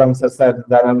 as Raghuram sir said,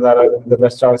 Danyamladhara, the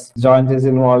best choice. Joint is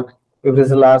involved. If there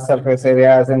is a large surface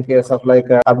area, as in case of like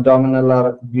abdominal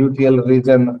or gluteal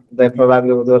region, then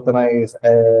probably Udvartana is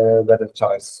a better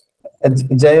choice.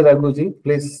 Jay Raghuji,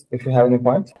 please, if you have any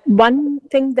points. One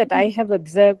thing that I have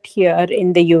observed here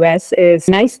in the US is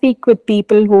when I speak with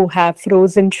people who have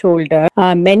frozen shoulder,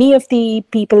 many of the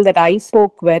people that I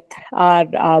spoke with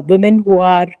are women who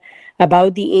are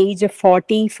about the age of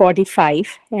 40,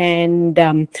 45,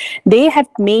 and they have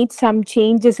made some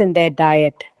changes in their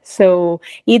diet. So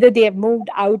either they have moved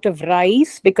out of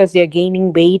rice because they're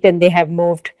gaining weight and they have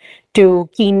moved to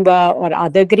quinoa or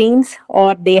other grains,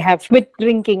 or they have quit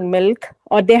drinking milk,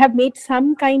 or they have made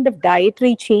some kind of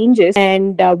dietary changes.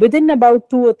 And within about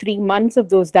 2 or 3 months of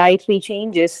those dietary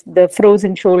changes, the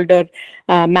frozen shoulder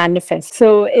manifests.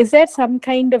 So is there some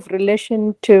kind of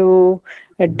relation to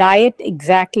a diet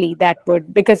exactly that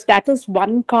would, because that is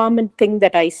one common thing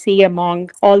that I see among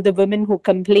all the women who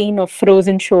complain of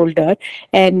frozen shoulder.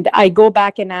 And I go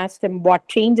back and ask them what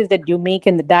changes that you make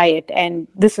in the diet, and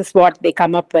this is what they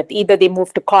come up with. Either they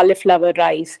move to cauliflower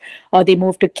rice, or they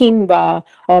move to quinoa,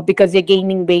 or because they're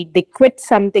gaining weight, they quit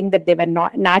something that they were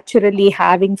not naturally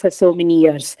having for so many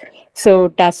years. So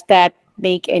does that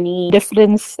make any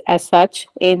difference as such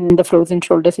in the frozen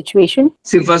shoulder situation?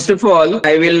 See, first of all,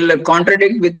 I will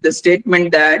contradict with the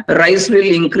statement that rice will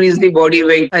increase the body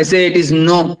weight. I say it is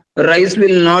no. Rice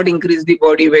will not increase the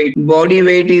body weight. Body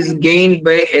weight is gained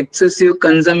by excessive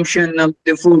consumption of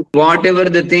the food. Whatever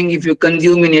the thing, if you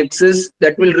consume in excess,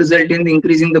 that will result in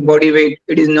increasing the body weight.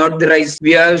 It is not the rice.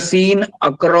 We have seen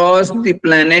across the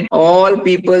planet, all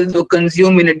people who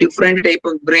consume in a different type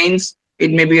of grains.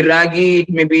 It may be ragi, it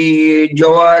may be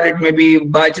jowar, it may be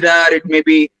bajra, it may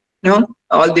be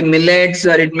all the millets,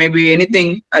 or it may be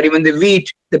anything, or even the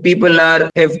wheat. The people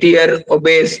are heftier,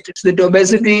 obese. So the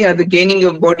obesity or the gaining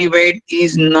of body weight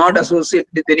is not associated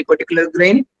with any particular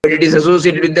grain, but it is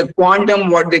associated with the quantum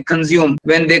what they consume.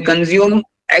 When they consume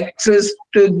excess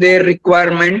to their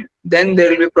requirement, then there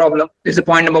will be a problem. This is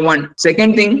point number one.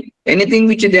 Second thing, anything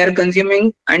which they are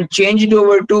consuming and change it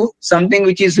over to something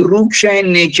which is ruksha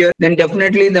in nature, then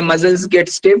definitely the muscles get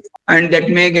stiff, and that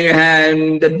may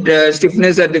that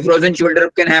stiffness at the frozen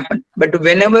shoulder can happen. But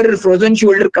whenever frozen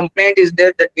shoulder complaint is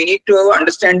there, that we need to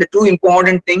understand the two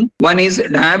important things. One is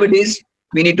diabetes,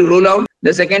 we need to rule out.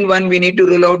 The second one we need to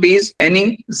rule out is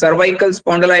any cervical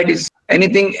spondylitis,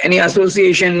 anything, any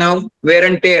association now wear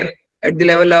and tear at the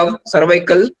level of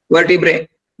cervical vertebrae.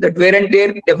 That wear and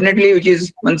tear definitely, which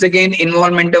is once again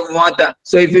involvement of vata.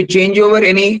 So if you change over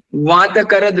any vata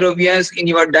kara dravyas in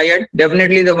your diet,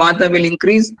 definitely the vata will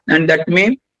increase, and that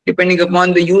may, depending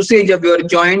upon the usage of your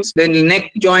joints, the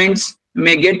neck joints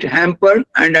may get hampered,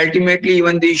 and ultimately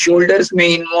even the shoulders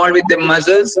may involve with the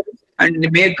muscles and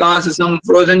may cause some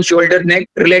frozen shoulder neck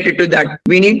related to that.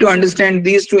 We need to understand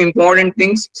these two important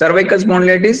things. Cervical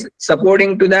spondylitis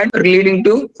supporting to that, leading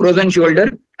to frozen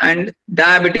shoulder, and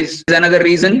diabetes is another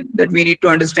reason that we need to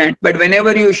understand. But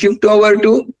whenever you shift over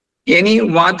to any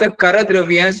vata kara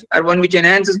dravyas, or one which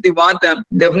enhances the vata,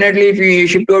 definitely if you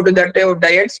shift over to that type of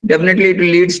diets, definitely it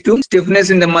leads to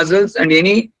stiffness in the muscles, and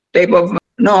any type of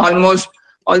almost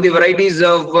all the varieties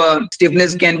of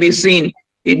stiffness can be seen.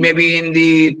 It may be in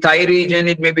the thigh region,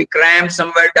 it may be cramps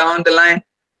somewhere down the line,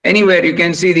 anywhere you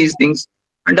can see these things.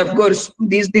 And of course,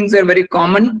 these things are very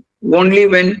common only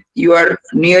when you are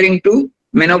nearing to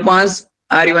menopause,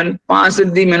 or even past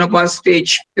the menopause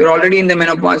stage. You're already in the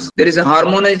menopause. There is a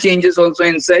hormonal changes also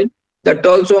inside that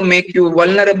also make you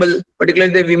vulnerable,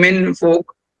 particularly the women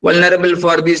folk, vulnerable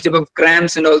for these type of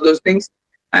cramps and all those things,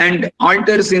 and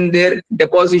alters in their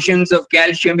depositions of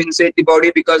calcium inside the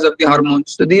body because of the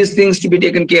hormones. So these things to be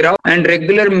taken care of, and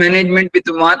regular management with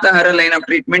Vatahara line of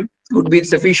treatment would be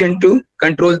sufficient to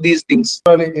control these things.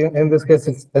 In this case,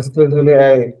 it's exclusively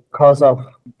a cause of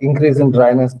increase in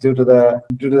dryness due to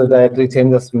the dietary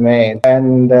changes made,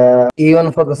 and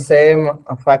even for the same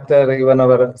factor, even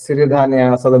our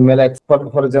Siridhanya, so the millets,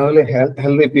 for generally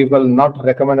healthy people, not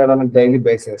recommended on a daily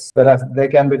basis, whereas they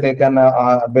can be taken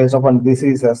based upon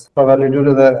diseases, probably due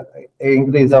to the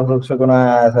increase of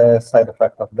Rukshaguna as a side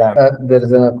effect of that. There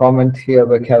is a comment here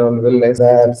by Carol Willis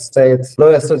that states,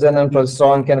 low estrogen and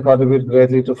progesterone can contribute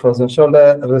greatly to frozen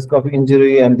shoulder, risk of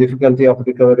injury and difficulty of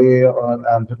recovery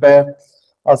and repair.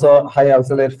 Also, high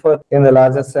oxalate foot, in the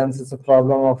larger sense, it's a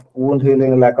problem of wound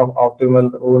healing, lack of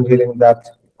optimal wound healing that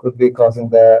could be causing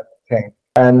the thing.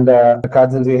 And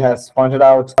Kajalji has pointed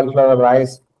out cauliflower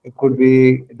rice, it could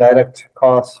be direct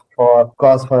cause for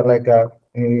like a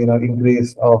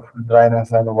increase of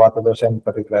dryness and vata dosha in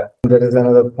particular. There is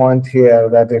another point here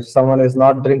that if someone is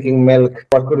not drinking milk,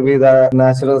 what could be the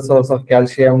natural source of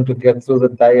calcium to get through the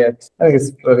diet? I think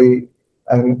it's pretty.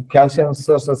 And calcium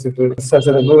sources, if you search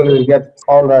in Google, you get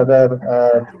all the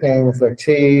other things like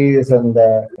cheese and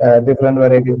different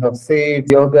varieties of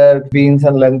seeds, yogurt, beans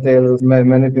and lentils,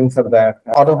 many things are there.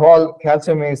 Out of all,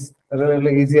 calcium is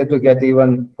really easier to get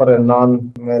even for a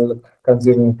non-milk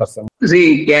consuming person.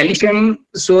 See, calcium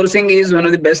sourcing is one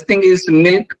of the best thing is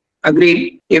milk.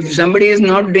 Agreed. If somebody is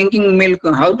not drinking milk,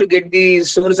 how to get the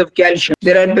source of calcium?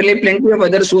 There are plenty of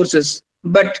other sources,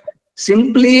 but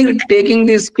simply taking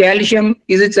this calcium,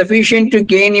 is it sufficient to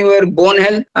gain your bone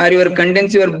health or your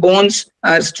condense your bones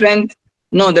or strength?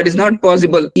 No, that is not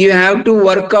possible. You have to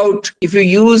work out. If you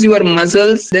use your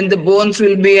muscles, then the bones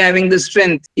will be having the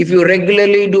strength. If you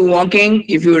regularly do walking,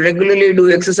 if you regularly do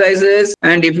exercises,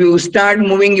 and if you start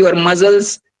moving your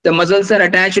muscles, the muscles are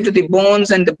attached to the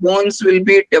bones, and the bones will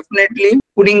be definitely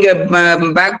putting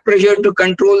a back pressure to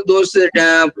control those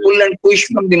pull and push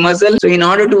from the muscle. So in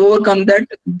order to overcome that,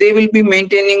 they will be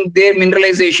maintaining their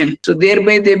mineralization. So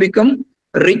thereby they become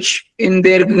rich in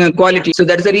their quality. So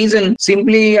that's the reason.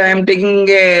 Simply I am taking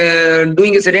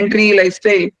doing a sedentary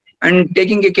lifestyle and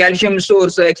taking a calcium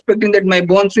source, expecting that my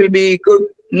bones will be good.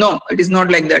 No, it is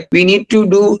not like that. We need to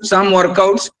do some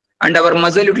workouts, and our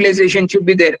muscle utilization should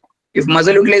be there. If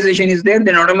muscle utilization is there,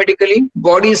 then automatically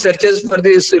body searches for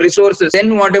these resources.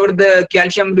 Then whatever the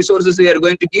calcium resources we are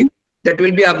going to give, that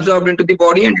will be absorbed into the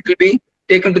body and it will be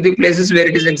taken to the places where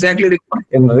it is exactly required.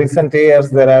 In recent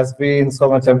years, there has been so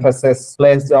much emphasis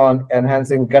placed on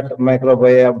enhancing gut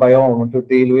microbiome to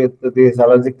deal with these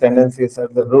allergic tendencies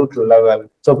at the root level.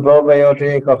 So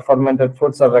probiotic or fermented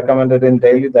foods are recommended in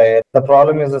daily diet. The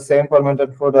problem is the same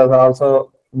fermented food is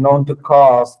also known to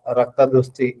cause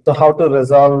raktadusti. So how to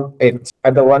resolve it?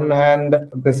 At the one hand,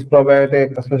 this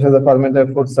probiotic, especially the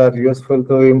fermented foods, are useful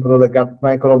to improve the gut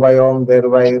microbiome,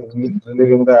 thereby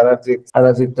relieving the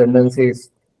allergic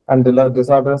tendencies and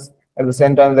disorders. At the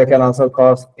same time, they can also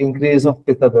cause increase of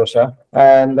pitta dosha.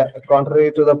 And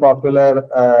contrary to the popular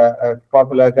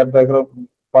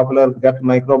gut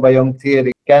microbiome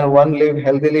theory, can one live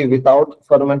healthily without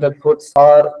fermented foods,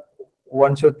 or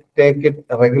one should take it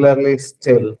regularly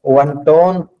still? One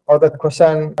tone of the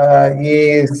question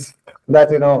is that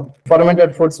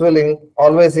fermented foods will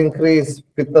always increase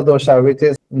pitta dosha, which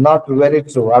is not very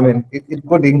true. I mean, it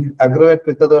could aggravate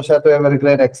pitta dosha to a very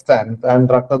great extent and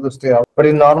rakta dushti, but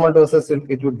in normal doses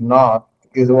it would not.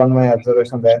 Is one my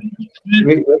observation there.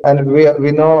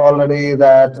 We know already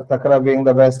that takra being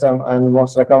the best and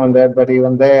most recommended, but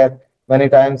even there, many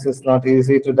times it's not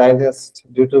easy to digest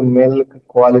due to milk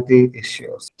quality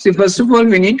issues. See, first of all,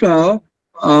 we need to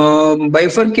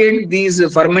bifurcate these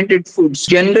fermented foods.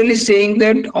 Generally saying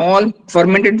that all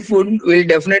fermented food will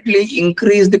definitely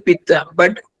increase the pitta,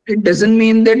 but it doesn't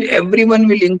mean that everyone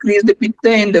will increase the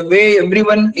pitta in the way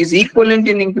everyone is equivalent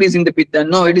in increasing the pitta.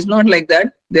 No, it is not like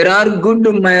that. There are good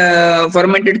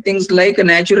fermented things like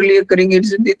naturally occurring,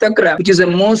 it's the takra, which is the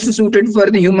most suited for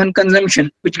the human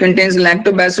consumption, which contains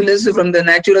lactobacillus from the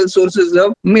natural sources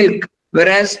of milk.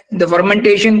 Whereas the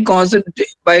fermentation caused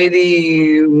by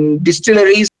the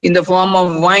distilleries in the form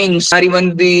of wines, or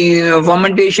even the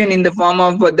fermentation in the form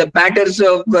of the batters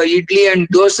of idli and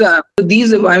dosa,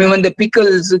 these, even the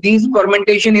pickles, these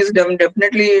fermentation is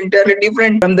definitely entirely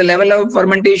different from the level of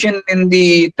fermentation in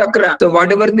the takra. So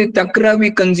whatever the takra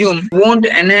we consume won't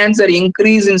enhance or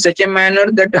increase in such a manner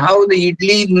that how the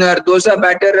idli or dosa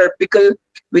batter or pickle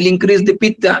will increase the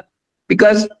pitta,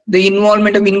 because the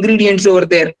involvement of ingredients over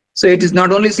there. So it is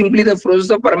not only simply the process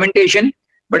of fermentation,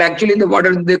 but actually what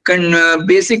are the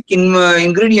basic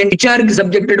ingredients which are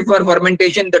subjected for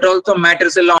fermentation, that also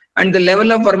matters a lot. And the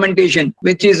level of fermentation,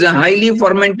 which is highly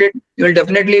fermented, you will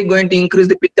definitely going to increase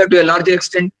the pitta to a larger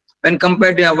extent when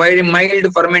compared to a very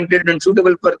mild fermented and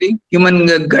suitable for the human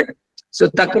gut. So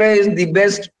takra is the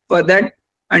best for that,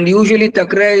 and usually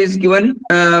takra is given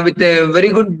with a very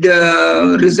good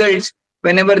results.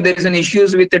 Whenever there is an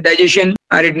issues with the digestion,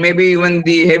 or it may be even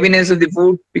the heaviness of the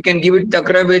food, we can give it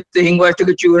takra with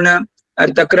hingvastika churna, or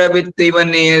takra with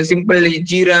even simple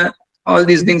jeera. All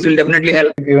these things will definitely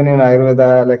help. Even in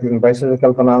Ayurveda, like in Vaishali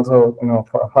Kalpana also,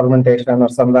 fermentation or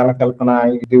Sandhana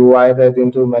Kalpana divided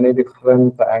into many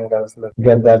different angles. Let's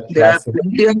get that. There are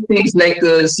plenty of things like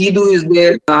Sidhu is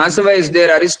there, Asava is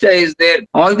there, Arista is there.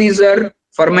 All these are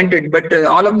fermented, but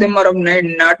all of them are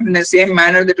not in the same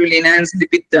manner that will enhance the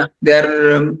pitta. They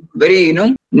are very,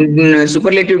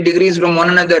 superlative degrees from one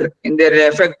another in their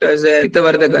effect as pitta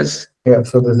vardhakas. Yeah,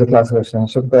 so this is the classification.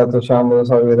 Shukta, Tushambhu,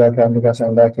 Sarveda, Kandika,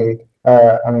 Shandaki.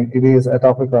 I mean, it is a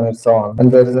topic on its own. And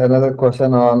there is another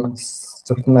question on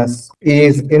stiffness.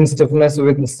 Is in stiffness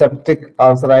with septic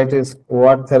arthritis,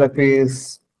 what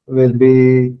therapies will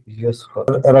be useful?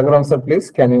 Raghuram sir, please,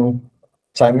 can you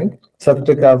chime in?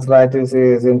 Septic arthritis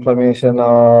is inflammation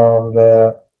of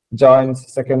the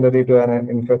joints secondary to an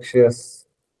infectious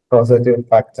causative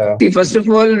factor. See, first of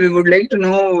all, we would like to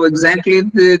know exactly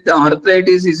the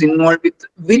arthritis is involved with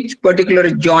which particular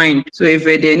joint. So if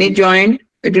at any joint,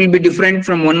 it will be different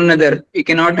from one another. You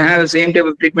cannot have the same type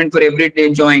of treatment for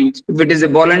everyday joints. If it is a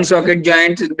ball and socket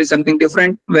joint, it will be something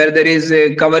different. Where there is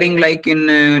a covering like in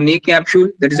knee capsule,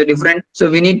 that is a different. So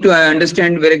we need to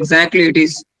understand where exactly it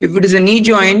is. If it is a knee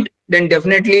joint, then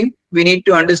definitely we need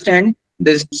to understand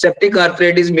the septic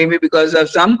arthritis maybe because of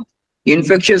some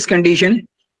infectious condition.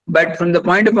 But from the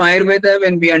point of Ayurveda,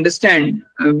 when we understand,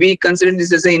 we consider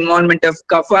this as an involvement of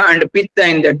kapha and pitta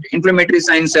in that. Inflammatory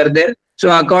signs are there. So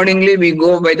accordingly, we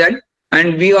go by that.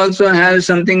 And we also have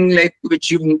something like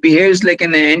which behaves like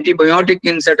an antibiotic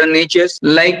in certain natures,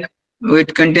 like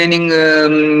with containing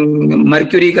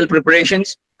mercurical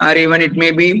preparations, or even it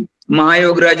may be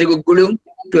Mahayograja Gugulu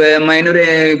to a minor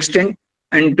extent,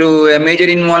 and to a major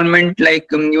involvement like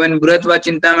even Bruhatva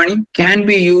Chintamani can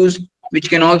be used, which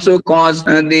can also cause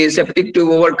the septic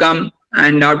to overcome,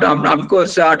 and of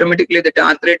course automatically the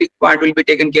arthritic part will be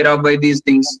taken care of by these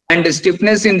things. And the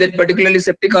stiffness in that particularly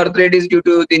septic arthritis due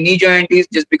to the knee joint is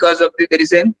just because of there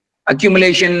is a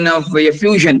accumulation of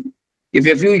effusion. If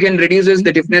effusion reduces,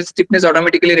 the stiffness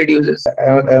automatically reduces.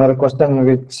 Another question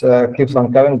which keeps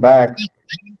on coming back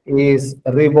is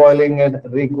reboiling and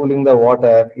recooling the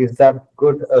water. Is that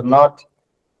good or not?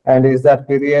 And is that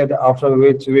period after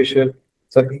which we should,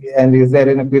 so, and is there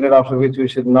any period after which we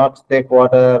should not take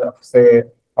water, say,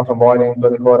 after boiling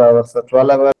 24 hours or 12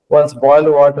 hours? Once boiled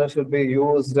water should be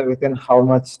used within how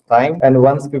much time? And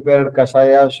once prepared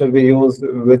kashaya should be used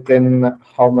within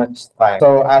how much time?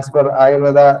 So as per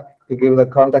Ayurveda, to give the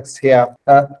context here,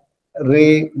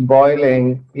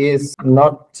 reboiling is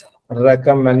not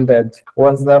recommended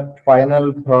once the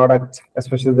final product,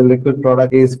 especially the liquid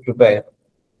product, is prepared.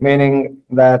 Meaning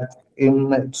that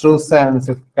in true sense,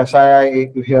 if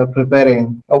kashaya, if you are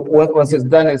preparing, once it's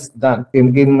done, it's done.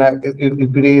 If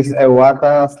it is a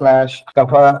vata slash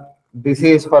kapha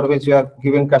disease for which you are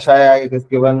giving kashaya, it is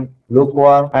given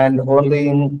lukewarm, and only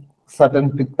in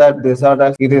certain pitta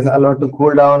disorders it is allowed to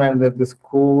cool down, and that this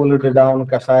cooled down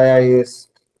kashaya is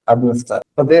administered.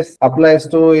 So this applies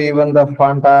to even the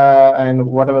Fanta and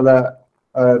whatever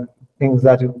the things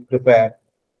that you prepare.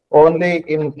 Only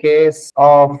in case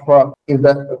of if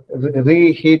the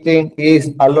reheating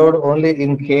is allowed, only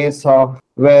in case of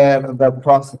where the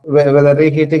process, where the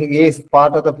reheating is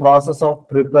part of the process of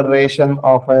preparation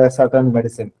of a certain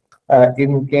medicine.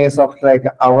 In case of like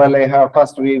avaleha,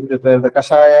 first we prepare the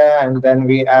kashaya and then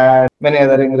we add many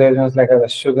other ingredients like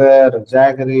sugar,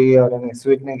 jaggery, or any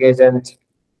sweetening agent,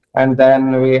 and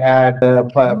then we add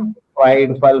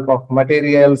fried pulp of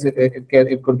materials.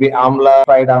 It could be amla,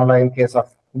 fried amla in case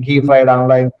of ghee, fried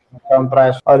amla in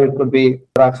contrast, or it could be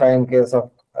draksha in case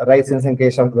of raisins, in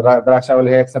case of draksha,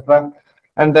 etc.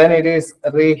 And then it is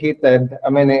reheated. I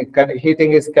mean,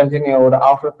 heating is continued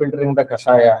after filtering the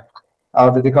kashaya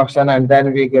of the decoction, and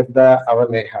then we get the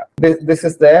avaleha. This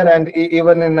is there, and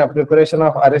even in preparation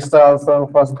of arista also,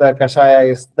 first the kashaya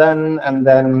is done, and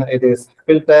then it is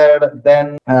filtered,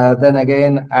 then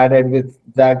again added with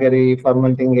jaggery,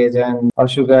 fermenting agent, or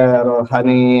sugar, or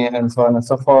honey, and so on and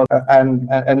so forth, and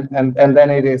then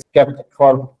it is kept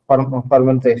for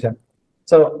fermentation.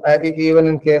 So even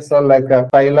in case of like a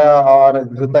thaila or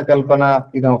ghruta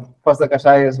kalpana, first the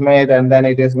kashaya is made and then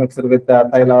it is mixed with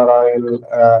thaila or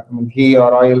oil, ghee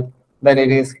or oil, then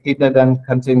it is heated and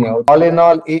continued. All in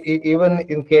all, even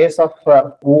in case of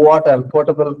water,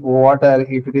 potable water,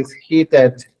 if it is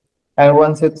heated and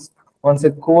once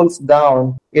it cools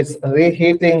down, its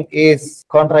reheating is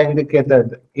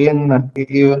contraindicated even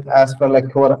as per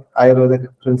like core Ayurvedic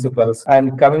principles.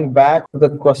 And coming back to the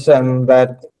question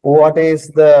that what is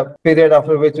the period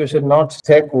after which we should not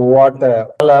take water,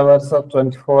 12 hours or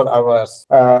 24 hours?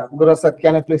 Guru sir,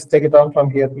 can you please take it on from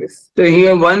here, please? So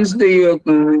here, once the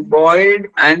boiled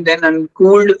and then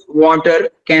uncooled water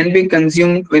can be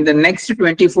consumed within the next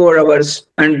 24 hours,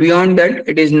 and beyond that,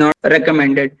 it is not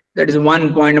recommended. That is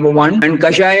point number one. And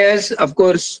kashayas, of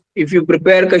course, if you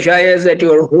prepare kashayas at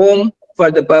your home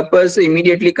for the purpose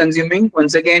immediately consuming,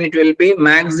 once again, it will be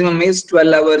maximum is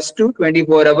 12 hours to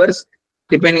 24 hours,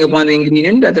 depending upon the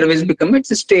ingredient. Otherwise,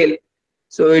 it's stale.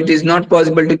 So it is not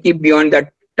possible to keep beyond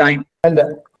that time. And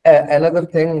another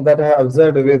thing that I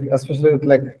observed with, especially with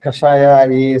like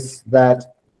kashaya, is that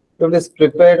it is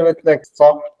prepared with like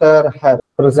softer herbs.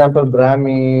 For example,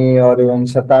 brahmi or even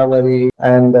shatavari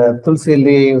and tulsi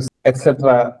leaves,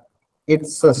 etc.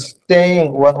 It's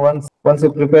staying once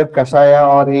you prepare kashaya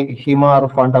or hima or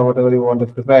fanta, whatever you want to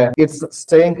prepare. Its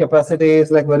staying capacity is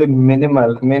like very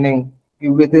minimal, meaning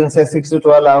within say 6 to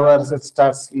 12 hours it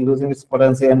starts losing its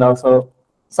potency, and also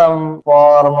some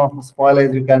form of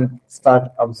spoilage you can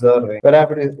start observing.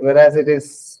 Whereas it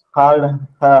is hard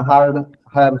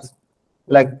herbs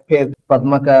like pith,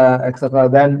 padmaka, etc.,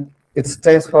 then it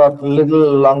stays for a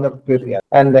little longer period.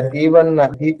 And even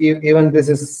this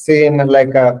is seen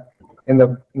like in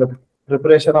the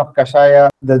preparation of kashaya.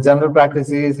 The general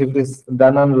practice is if it is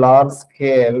done on large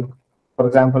scale, for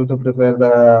example, to prepare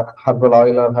the herbal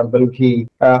oil or herbal ghee,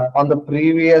 on the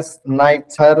previous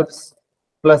night, herbs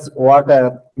plus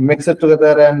water, mix it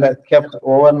together and kept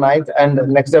overnight, and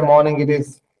next day morning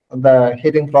the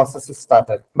heating process is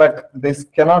started. But this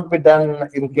cannot be done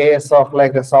in case of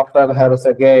like a softer herbs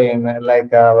again,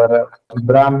 like our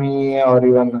brahmi or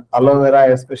even aloe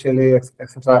vera, especially,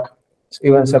 etc.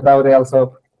 Even shatavari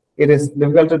also. It is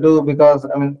difficult to do because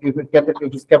I mean, if it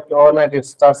is kept overnight, it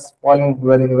starts spoiling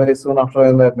very very soon after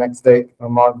in the next day,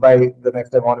 by the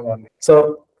next day morning only.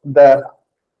 So the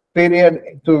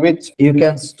period to which you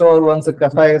can store once the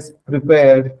kashaya is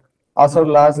prepared also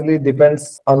largely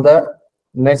depends on the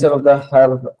nature of the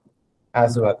herb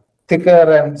as well. thicker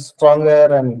and stronger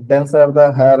and denser the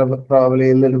hair,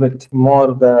 probably a little bit more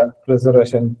the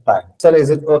preservation time. Sir, is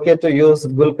it okay to use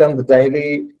Gulkand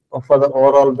daily for the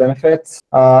overall benefits?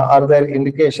 Are there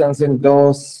indications in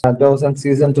dose and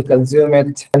season to consume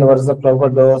it? And what is the proper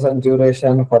dose and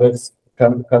duration for its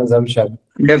consumption?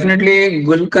 Definitely,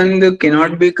 Gulkand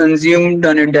cannot be consumed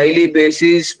on a daily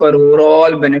basis for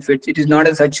overall benefits. It is not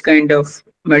a such kind of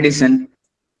medicine.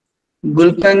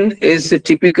 Gulkand is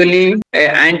typically an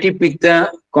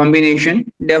anti-pitta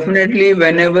combination. Definitely,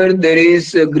 whenever there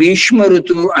is Grishma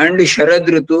Rutu and Sharad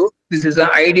Rutu, this is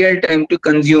the ideal time to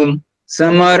consume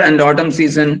summer and autumn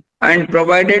season. And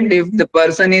provided if the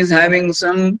person is having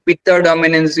some pitta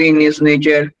dominancy in his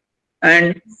nature,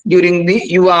 and during the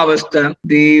Yuva Avastha,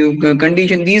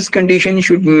 these conditions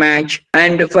should match.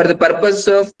 And for the purpose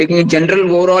of taking a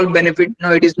general overall benefit,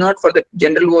 no, it is not for the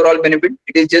general overall benefit.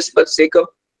 It is just for the sake of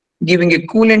giving a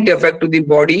coolant effect to the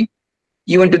body,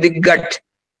 even to the gut.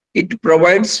 It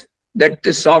provides that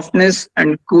the softness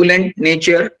and coolant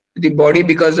nature to the body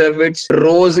because of its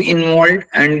rose involved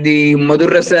and the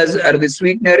madhurasas are the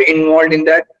sweetener involved in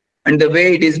that. And the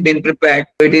way it is been prepared,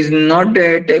 it is not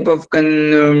a type of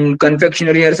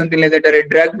confectionery or something like that, or a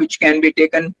drug which can be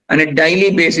taken on a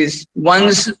daily basis.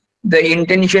 Once the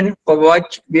intention for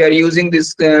what we are using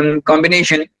this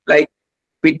combination, like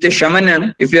with the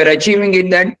shamanam, if you are achieving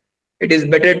it, that it is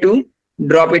better to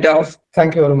drop it off.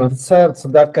 Thank you very much, sir. So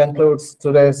that concludes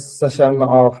today's session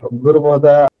of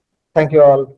GURUBODHA. Thank you all.